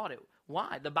never caught it.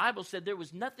 Why? The Bible said there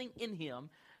was nothing in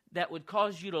him that would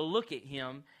cause you to look at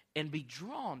him and be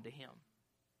drawn to him.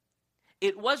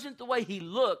 It wasn't the way he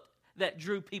looked that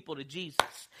drew people to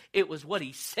Jesus. It was what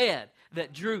he said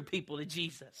that drew people to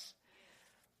Jesus.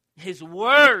 His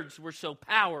words were so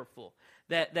powerful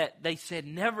that they said,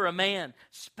 "Never a man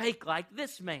spake like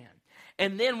this man."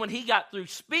 And then when he got through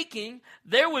speaking,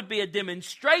 there would be a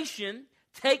demonstration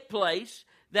take place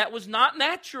that was not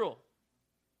natural.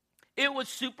 It was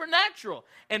supernatural.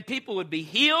 And people would be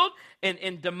healed,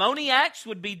 and demoniacs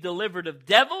would be delivered of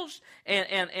devils,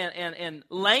 and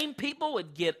lame people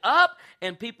would get up,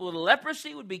 and people with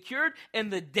leprosy would be cured,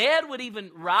 and the dead would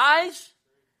even rise.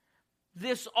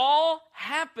 This all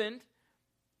happened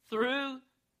through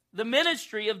the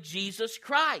ministry of Jesus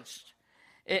Christ.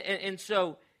 And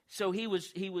so he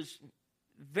was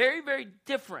very, very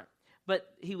different,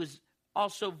 but he was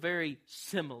also very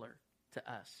similar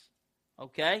to us.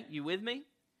 Okay, you with me?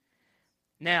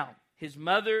 Now, his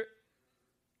mother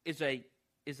is a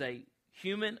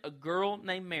human, a girl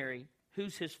named Mary.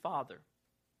 Who's his father?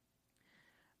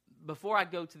 Before I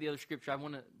go to the other scripture, I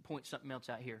want to point something else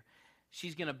out here.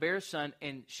 She's going to bear a son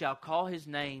and shall call his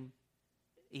name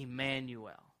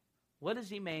Emmanuel. What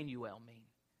does Emmanuel mean?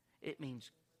 It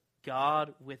means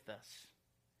God with us.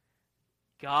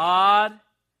 God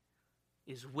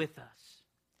is with us.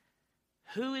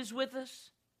 Who is with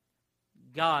us?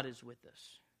 God is with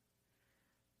us.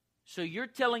 So you're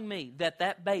telling me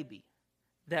that baby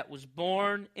that was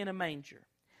born in a manger,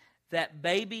 that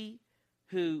baby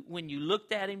who, when you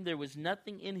looked at him, there was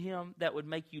nothing in him that would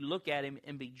make you look at him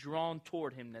and be drawn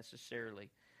toward him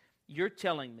necessarily. You're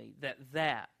telling me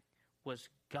that was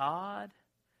God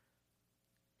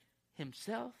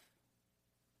himself?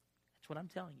 That's what I'm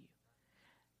telling you.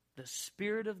 The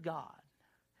Spirit of God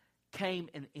came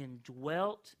and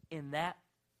indwelt in that,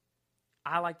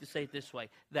 I like to say it this way,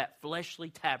 that fleshly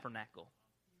tabernacle.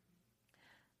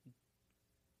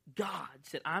 God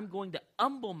said, I'm going to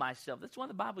humble myself. That's why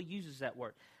the Bible uses that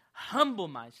word. Humble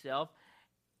myself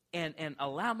and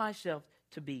allow myself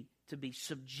to be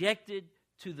subjected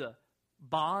to the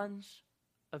bonds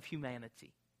of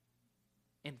humanity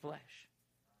in flesh.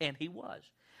 And he was.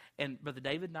 And Brother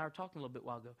David and I were talking a little bit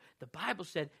while ago. The Bible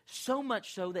said so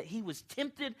much so that he was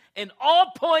tempted in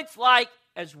all points like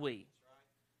as we.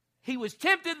 He was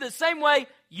tempted the same way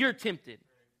you're tempted.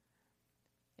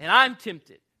 And I'm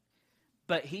tempted.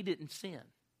 But he didn't sin.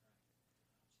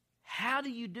 How do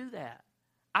you do that?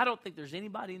 I don't think there's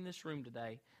anybody in this room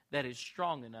today that is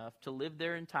strong enough to live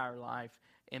their entire life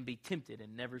and be tempted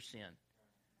and never sin.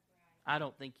 I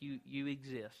don't think you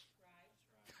exist.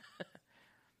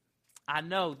 I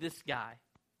know this guy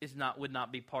would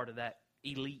not be part of that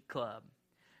elite club.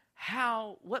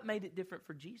 What made it different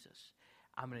for Jesus?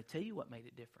 I'm going to tell you what made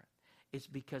it different. It's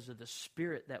because of the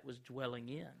Spirit that was dwelling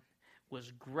in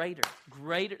was greater.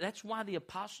 That's why the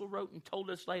apostle wrote and told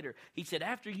us later. He said,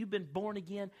 after you've been born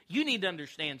again, you need to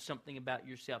understand something about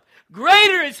yourself.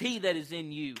 Greater is He that is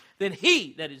in you than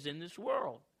he that is in this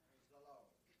world.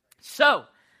 So,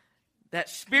 that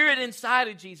Spirit inside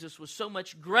of Jesus was so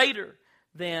much greater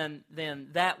than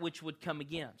that which would come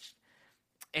against.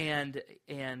 And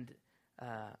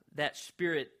that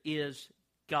Spirit is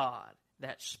God.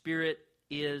 That Spirit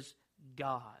is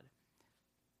God.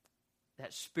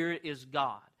 That Spirit is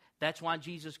God. That's why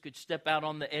Jesus could step out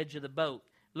on the edge of the boat,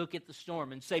 look at the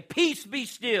storm, and say, "Peace, be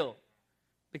still."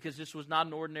 Because this was not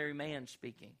an ordinary man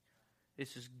speaking.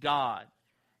 This is God.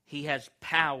 He has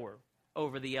power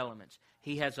over the elements.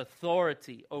 He has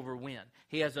authority over wind.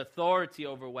 He has authority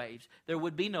over waves. There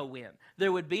would be no wind.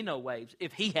 There would be no waves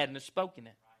if He hadn't have spoken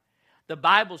it. The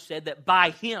Bible said that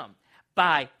by Him,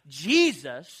 by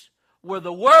Jesus, were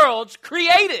the worlds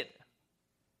created.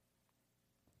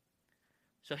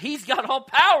 So He's got all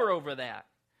power over that.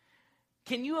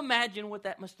 Can you imagine what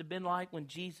that must have been like when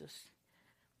Jesus...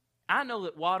 I know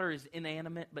that water is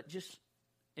inanimate, but just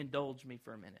indulge me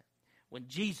for a minute. When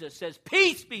Jesus says,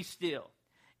 "Peace, be still,"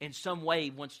 and some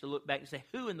wave wants to look back and say,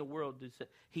 who in the world does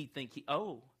he think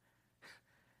oh,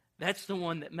 that's the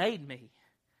one that made me.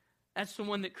 That's the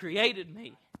one that created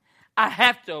me. I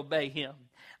have to obey Him.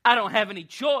 I don't have any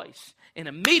choice. And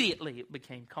immediately it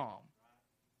became calm.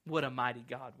 What a mighty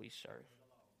God we serve.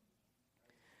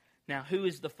 Now, who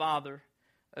is the Father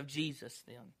of Jesus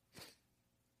then?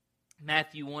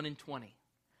 Matthew 1:20.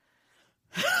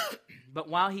 But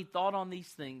while he thought on these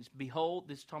things, behold,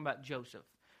 this is talking about Joseph.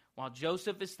 While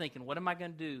Joseph is thinking, what am I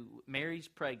going to do? Mary's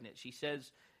pregnant. She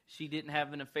says she didn't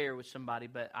have an affair with somebody,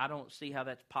 but I don't see how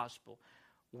that's possible.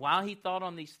 While he thought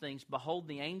on these things, behold,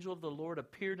 the angel of the Lord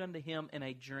appeared unto him in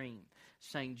a dream,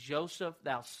 saying, Joseph,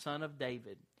 thou son of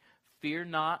David, fear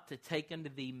not to take unto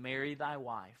thee Mary thy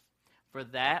wife, for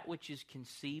that which is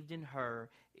conceived in her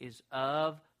is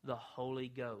of the Holy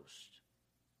Ghost.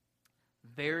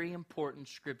 Very important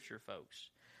scripture, folks.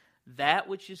 That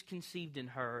which is conceived in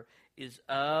her is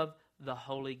of the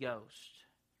Holy Ghost.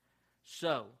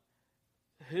 So,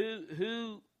 where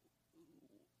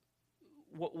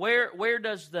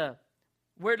does the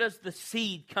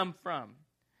seed come from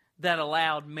that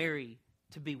allowed Mary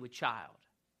to be with child?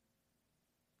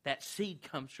 That seed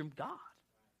comes from God.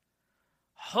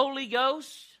 Holy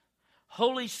Ghost,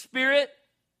 Holy Spirit.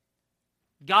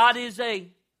 God is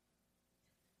a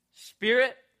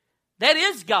Spirit. That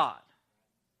is God.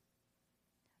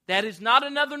 That is not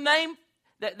another name.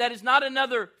 That is not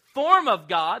another form of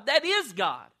God. That is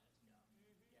God.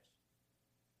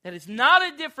 That is not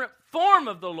a different form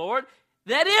of the Lord.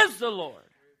 That is the Lord.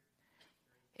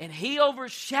 And He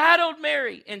overshadowed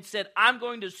Mary and said, I'm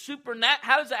going to supernatural.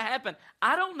 How does that happen?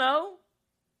 I don't know.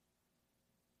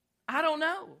 I don't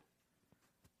know.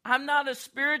 I'm not a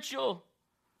spiritual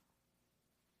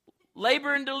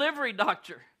labor and delivery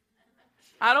doctor.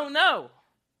 I don't know.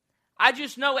 I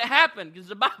just know it happened because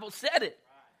the Bible said it.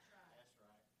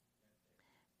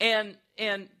 And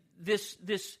this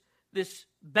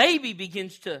baby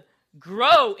begins to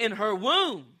grow in her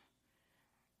womb.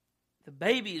 The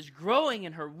baby is growing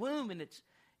in her womb, and it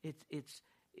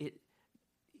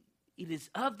is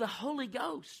of the Holy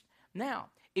Ghost. Now,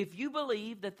 if you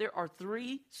believe that there are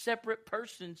three separate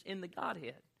persons in the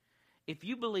Godhead, if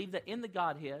you believe that in the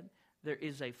Godhead there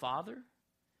is a Father,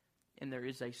 and there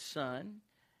is a Son,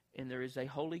 and there is a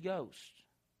Holy Ghost,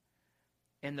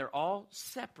 and they're all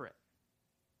separate.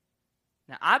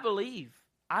 Now, I believe,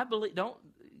 don't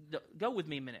go with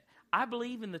me a minute. I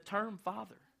believe in the term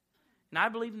Father, and I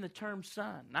believe in the term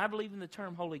Son, and I believe in the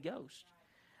term Holy Ghost.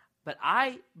 But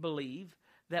I believe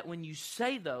that when you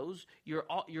say those, you're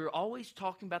always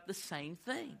talking about the same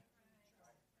thing.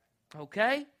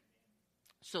 Okay?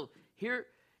 So here,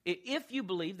 if you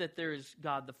believe that there is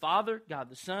God the Father, God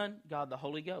the Son, God the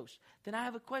Holy Ghost, then I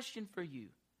have a question for you.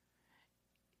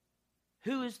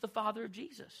 Who is the Father of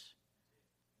Jesus?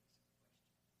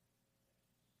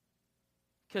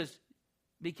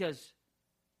 Because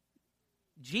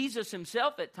Jesus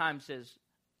Himself at times says,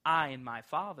 I and my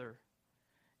Father.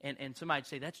 And somebody'd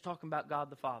say, that's talking about God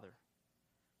the Father.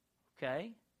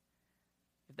 Okay?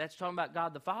 If that's talking about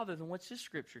God the Father, then what's this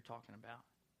scripture talking about?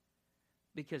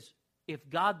 Because if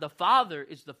God the Father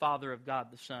is the Father of God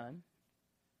the Son,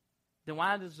 then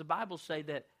why does the Bible say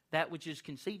that which is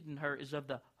conceived in her is of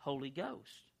the Holy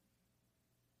Ghost?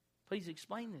 Please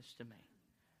explain this to me.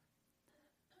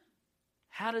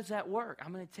 How does that work?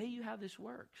 I'm going to tell you how this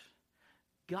works.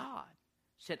 God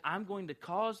said, I'm going to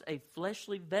cause a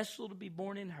fleshly vessel to be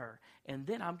born in her. And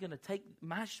then I'm going to take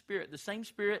my spirit, the same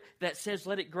spirit that says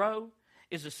let it grow,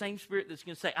 is the same spirit that's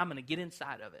going to say, I'm going to get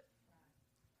inside of it.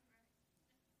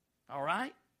 All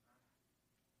right?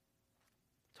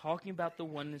 Talking about the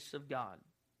oneness of God.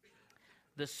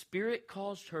 The Spirit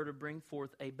caused her to bring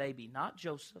forth a baby, not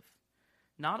Joseph,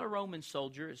 not a Roman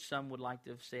soldier, as some would like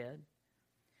to have said.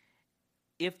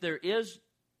 If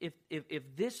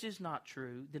this is not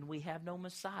true, then we have no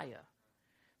Messiah.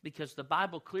 Because the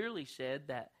Bible clearly said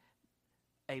that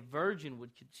a virgin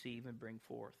would conceive and bring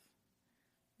forth,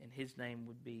 and his name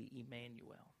would be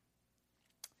Emmanuel.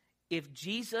 If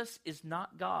Jesus is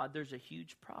not God, there's a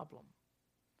huge problem.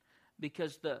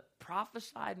 Because the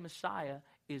prophesied Messiah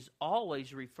is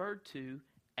always referred to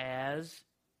as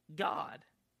God.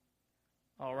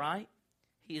 All right?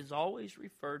 He is always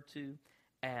referred to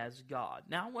as God.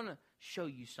 Now I want to show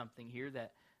you something here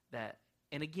that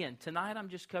and again, tonight I'm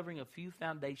just covering a few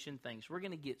foundation things. We're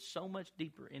going to get so much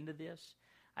deeper into this.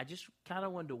 I just kind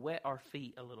of wanted to wet our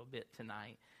feet a little bit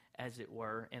tonight, as it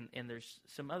were. And there's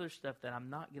some other stuff that I'm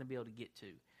not going to be able to get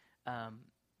to.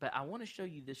 But I want to show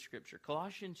you this scripture.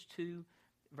 Colossians 2,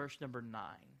 verse number 9.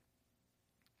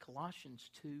 Colossians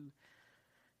 2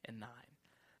 and 9.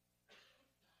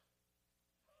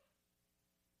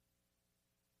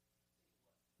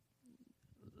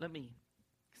 Let me,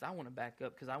 because I want to back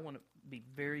up, because I want to be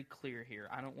very clear here.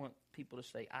 I don't want people to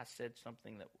say I said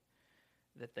something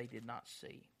that they did not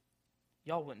see.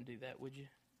 Y'all wouldn't do that, would you?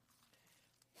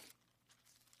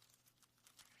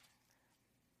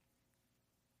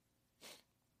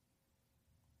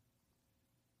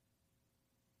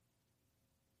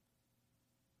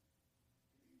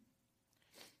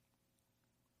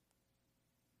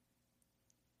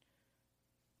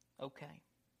 Okay.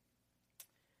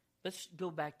 Let's go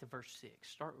back to verse 6.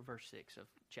 Start with verse 6 of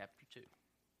chapter 2.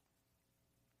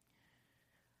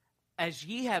 As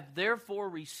ye have therefore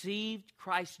received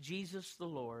Christ Jesus the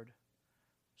Lord,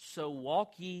 so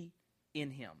walk ye in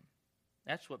him.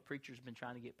 That's what preachers have been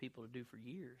trying to get people to do for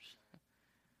years.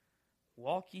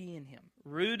 Walk ye in him.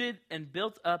 Rooted and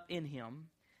built up in him,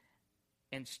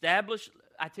 and established.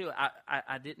 I tell you,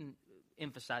 I didn't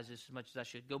emphasize this as much as I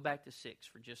should. Go back to 6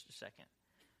 for just a second.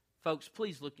 Folks,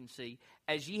 please look and see.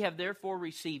 As ye have therefore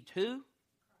received who?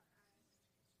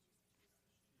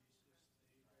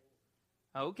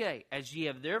 Okay. As ye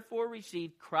have therefore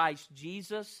received Christ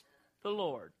Jesus the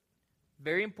Lord.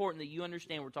 Very important that you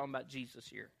understand we're talking about Jesus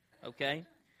here. Okay?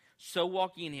 So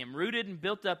walk ye in him, rooted and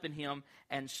built up in him,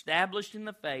 and established in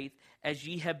the faith as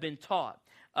ye have been taught,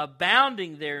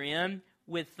 abounding therein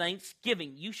with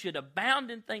thanksgiving. You should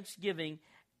abound in thanksgiving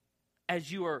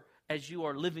as you are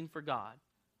living for God.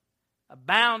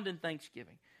 Abound in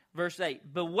thanksgiving. Verse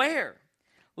 8, beware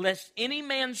lest any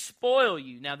man spoil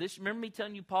you. Now this, remember me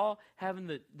telling you Paul having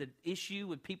the issue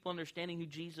with people understanding who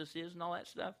Jesus is and all that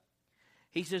stuff?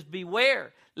 He says,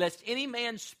 beware lest any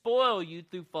man spoil you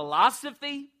through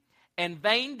philosophy and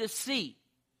vain deceit.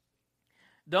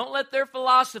 Don't let their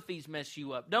philosophies mess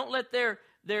you up. Don't let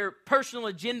their personal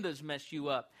agendas mess you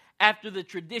up. After the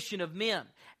tradition of men,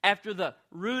 after the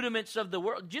rudiments of the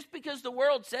world. Just because the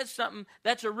world says something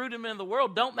that's a rudiment of the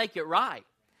world, don't make it right.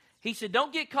 He said,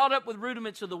 don't get caught up with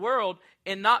rudiments of the world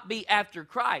and not be after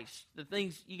Christ. The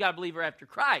things you got to believe are after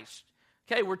Christ.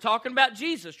 Okay, we're talking about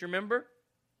Jesus, remember?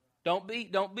 Don't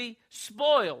be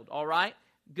spoiled, all right?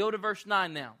 Go to verse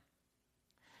 9 now.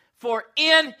 For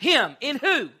in him, in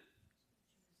who?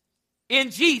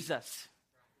 In Jesus.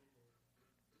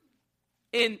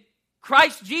 In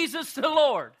Christ Jesus the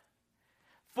Lord.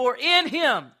 For in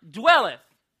him dwelleth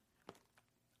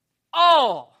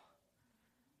all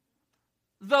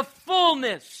the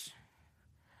fullness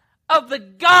of the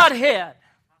Godhead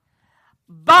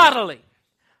bodily.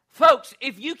 Folks,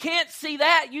 if you can't see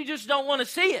that, you just don't want to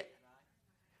see it.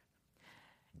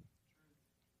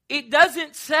 It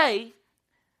doesn't say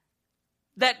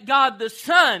that God the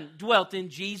Son dwelt in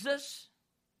Jesus,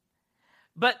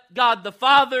 but God the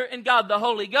Father and God the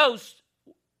Holy Ghost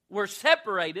were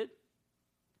separated.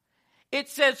 It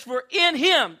says, for in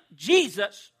him,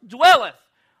 Jesus, dwelleth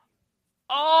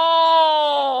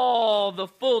all the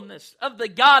fullness of the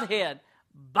Godhead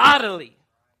bodily.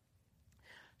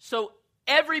 So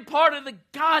every part of the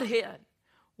Godhead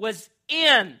was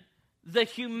in the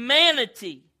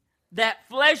humanity, that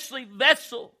fleshly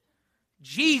vessel,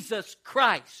 Jesus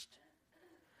Christ.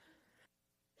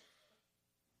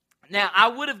 Now, I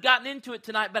would have gotten into it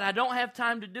tonight, but I don't have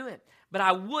time to do it. But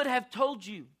I would have told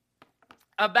you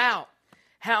about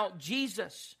how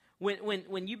Jesus,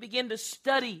 when you begin to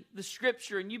study the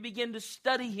Scripture and you begin to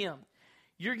study Him,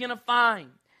 you're going to find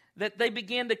that they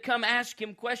began to come ask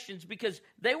him questions because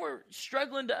they were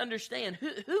struggling to understand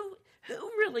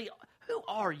who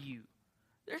are you?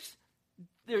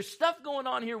 There's stuff going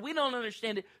on here. We don't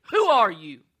understand it. Who are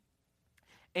you?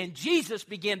 And Jesus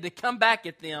began to come back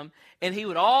at them, and it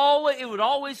would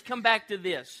always come back to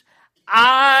this.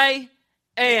 I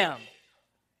am.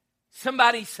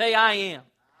 Somebody say, I am.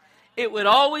 It would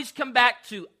always come back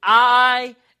to,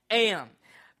 I am.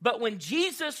 But when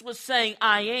Jesus was saying,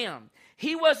 I am,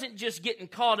 he wasn't just getting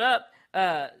caught up.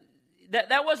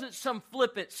 That wasn't some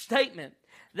flippant statement.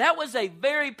 That was a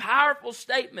very powerful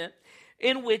statement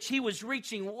in which he was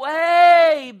reaching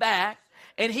way back,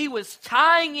 and he was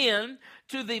tying in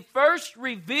to the first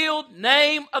revealed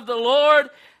name of the Lord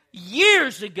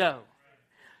years ago.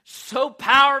 So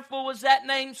powerful was that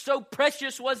name, so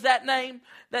precious was that name,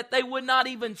 that they would not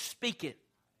even speak it.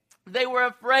 They were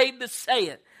afraid to say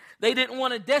it. They didn't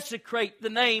want to desecrate the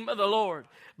name of the Lord.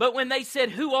 But when they said,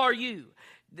 who are you?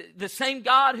 The same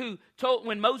God who told,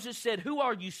 when Moses said, who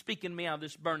are you speaking me out of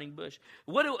this burning bush?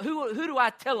 Who do I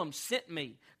tell them sent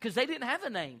me? Because they didn't have a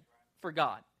name for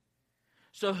God.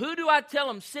 So who do I tell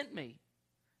them sent me?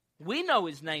 We know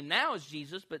his name now is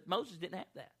Jesus, but Moses didn't have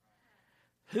that.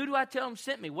 Who do I tell him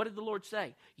sent me? What did the Lord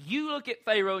say? You look at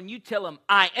Pharaoh and you tell him,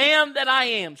 I am that I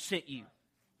am sent you.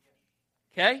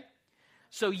 Okay?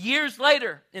 So years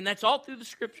later, and that's all through the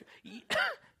scripture,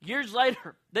 years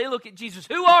later, they look at Jesus.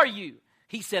 Who are you?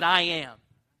 He said, I am.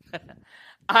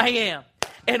 I am.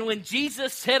 And when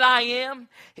Jesus said, I am,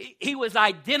 he was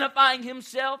identifying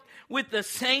himself with the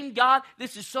same God.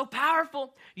 This is so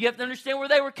powerful. You have to understand where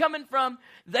they were coming from.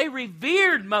 They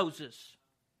revered Moses.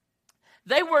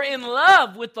 They were in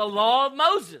love with the law of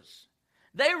Moses.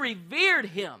 They revered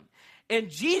him. And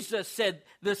Jesus said,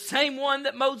 the same one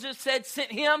that Moses said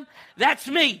sent him, that's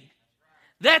me.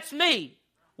 That's me.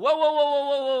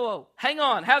 Whoa. Hang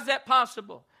on. How's that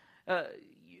possible?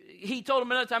 He told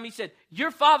him another time, he said,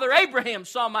 your father Abraham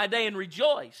saw my day and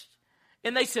rejoiced.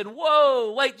 And they said,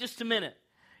 whoa, wait just a minute.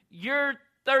 You're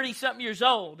 30-something years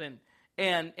old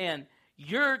and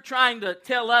you're trying to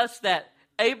tell us that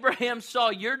Abraham saw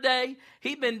your day?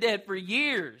 He'd been dead for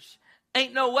years.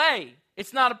 Ain't no way.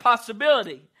 It's not a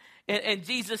possibility. And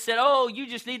Jesus said, oh, you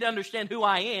just need to understand who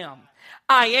I am.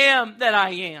 I am that I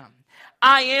am.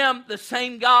 I am the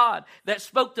same God that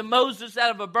spoke to Moses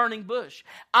out of a burning bush.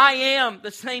 I am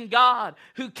the same God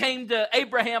who came to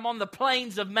Abraham on the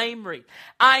plains of Mamre.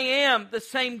 I am the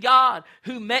same God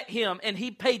who met him and he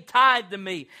paid tithe to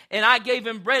me. And I gave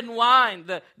him bread and wine,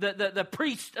 the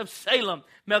priest of Salem,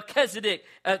 Melchizedek,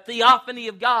 a theophany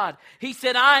of God. He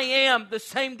said, I am the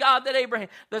same God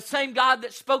the same God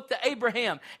that spoke to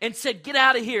Abraham and said, get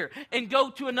out of here and go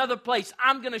to another place.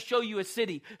 I'm going to show you a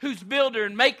city whose builder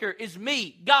and maker is me,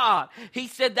 God. He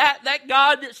said that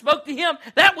God that spoke to him,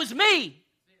 that was me.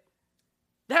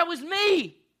 That was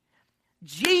me.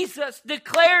 Jesus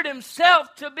declared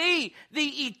himself to be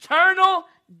the eternal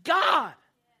God.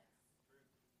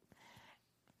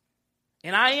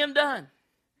 And I am done.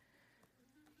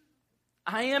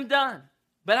 I am done.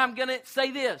 But I'm going to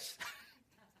say this.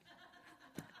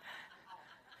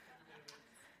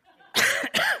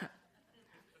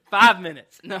 5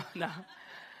 minutes. No.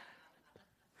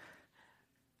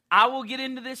 I will get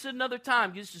into this another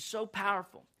time because this is so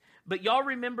powerful. But y'all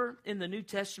remember in the New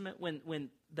Testament when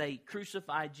they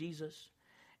crucified Jesus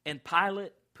and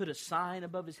Pilate put a sign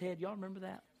above his head? Y'all remember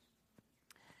that?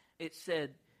 It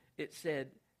said,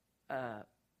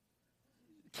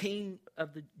 King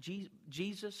of the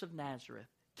Jesus of Nazareth,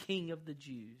 King of the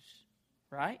Jews.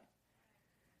 Right?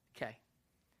 Okay.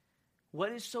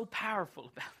 What is so powerful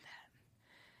about that?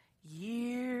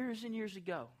 Years and years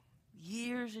ago,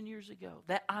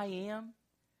 that I am.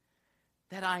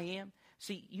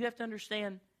 See, you have to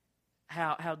understand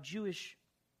how Jewish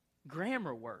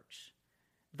grammar works.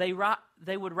 They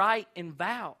would write in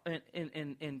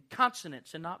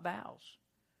consonants and not vowels.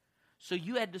 So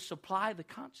you had to supply the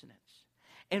consonants.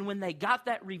 And when they got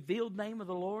that revealed name of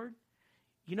the Lord,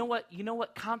 you know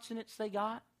what consonants they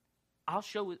got? I'll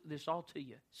show this all to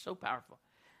you. It's so powerful.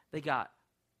 They got,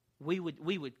 we would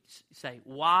say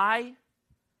YHVH.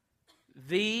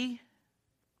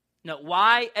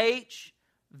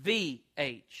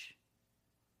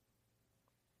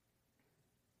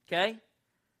 Okay?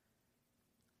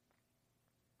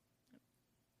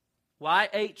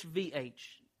 YHVH.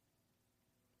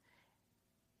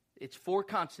 It's 4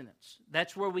 consonants.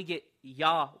 That's where we get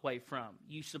Yahweh from.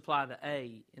 You supply the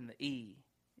A and the E.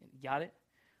 Got it?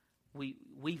 We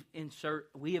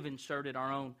have inserted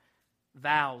our own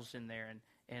vowels in there,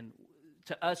 and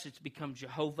to us it's become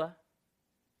Jehovah.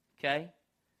 Okay?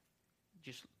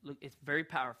 Just look, it's very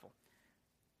powerful.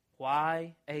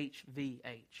 YHVH.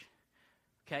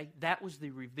 Okay? That was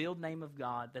the revealed name of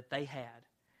God that they had.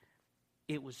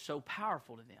 It was so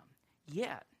powerful to them.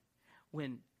 Yet,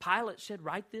 when Pilate said,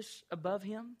 write this above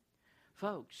him,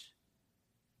 folks,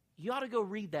 you ought to go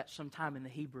read that sometime in the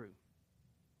Hebrew.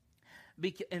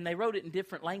 And they wrote it in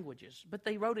different languages, but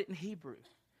they wrote it in Hebrew.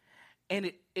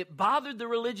 And it bothered the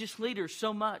religious leaders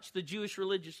so much, the Jewish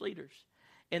religious leaders.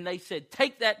 And they said,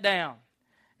 take that down.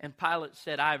 And Pilate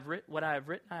said, what I have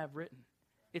written, I have written.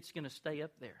 It's going to stay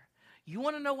up there. You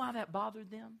want to know why that bothered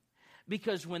them?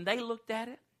 Because when they looked at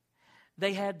it,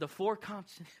 they had the 4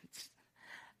 consonants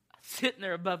sitting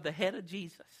there above the head of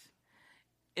Jesus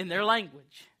in their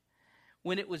language.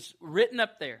 When it was written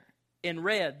up there and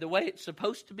read the way it's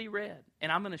supposed to be read,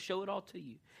 and I'm going to show it all to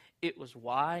you, it was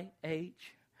YHVH.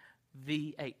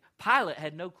 Pilate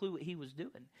had no clue what he was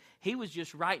doing. He was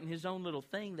just writing his own little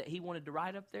thing that he wanted to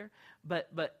write up there. But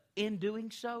in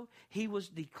doing so, he was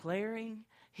declaring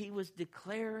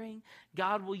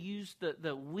God will use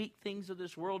the weak things of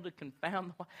this world to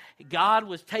confound. God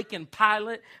was taking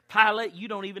Pilate, you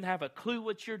don't even have a clue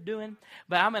what you're doing,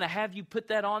 but I'm going to have you put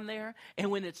that on there. And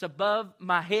when it's above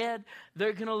my head,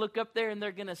 they're going to look up there and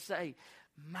they're going to say,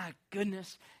 my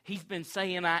goodness, he's been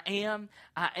saying I am.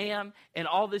 And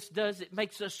all this does, it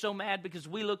makes us so mad because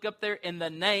we look up there and the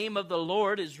name of the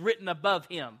Lord is written above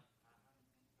him.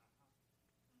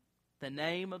 The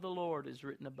name of the Lord is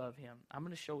written above him. I'm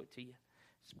going to show it to you.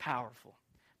 It's powerful.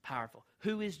 Powerful.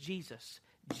 Who is Jesus?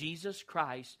 Jesus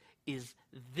Christ is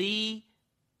the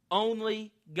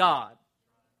only God.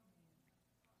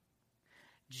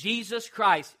 Jesus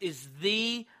Christ is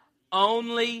the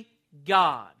only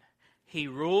God. He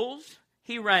rules,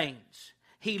 he reigns,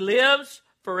 he lives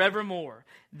forevermore.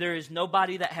 There is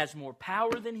nobody that has more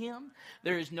power than him.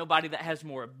 There is nobody that has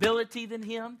more ability than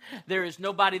him. There is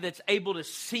nobody that's able to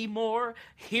see more,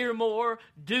 hear more,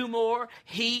 do more.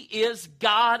 He is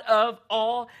God of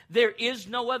all. There is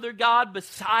no other God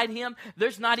beside him.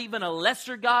 There's not even a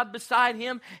lesser God beside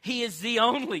him. He is the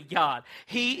only God.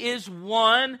 He is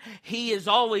one. He has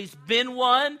always been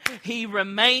one. He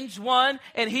remains one,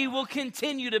 and he will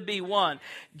continue to be one.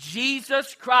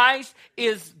 Jesus Christ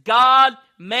is God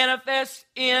manifest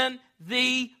in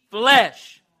the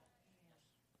flesh.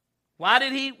 Why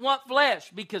did he want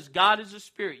flesh? Because God is a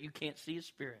spirit. You can't see a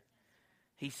spirit.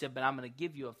 He said, but I'm going to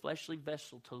give you a fleshly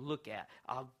vessel to look at.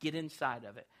 I'll get inside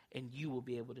of it, and you will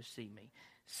be able to see me.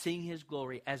 Seeing his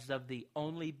glory as of the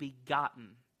only begotten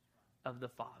of the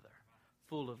Father,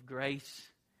 full of grace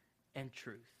and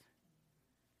truth.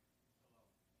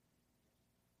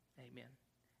 Amen.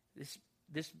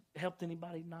 This helped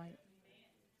anybody tonight?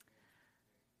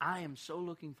 I am so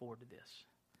looking forward to this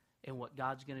and what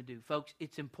God's going to do. Folks,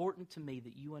 it's important to me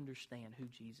that you understand who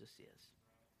Jesus is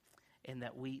and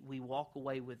that we walk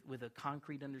away with a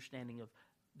concrete understanding of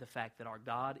the fact that our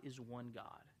God is one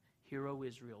God. Hear, O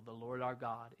Israel, the Lord our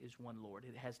God is one Lord.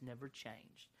 It has never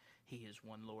changed. He is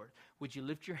one Lord. Would you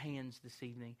lift your hands this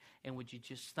evening and would you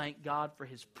just thank God for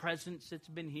his presence that's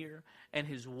been here and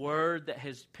his word that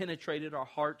has penetrated our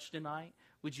hearts tonight?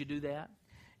 Would you do that?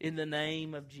 In the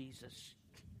name of Jesus.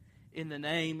 In the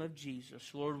name of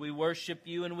Jesus. Lord, we worship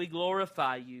you and we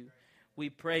glorify you. We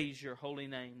praise your holy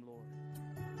name, Lord.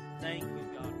 Thank you,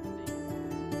 God.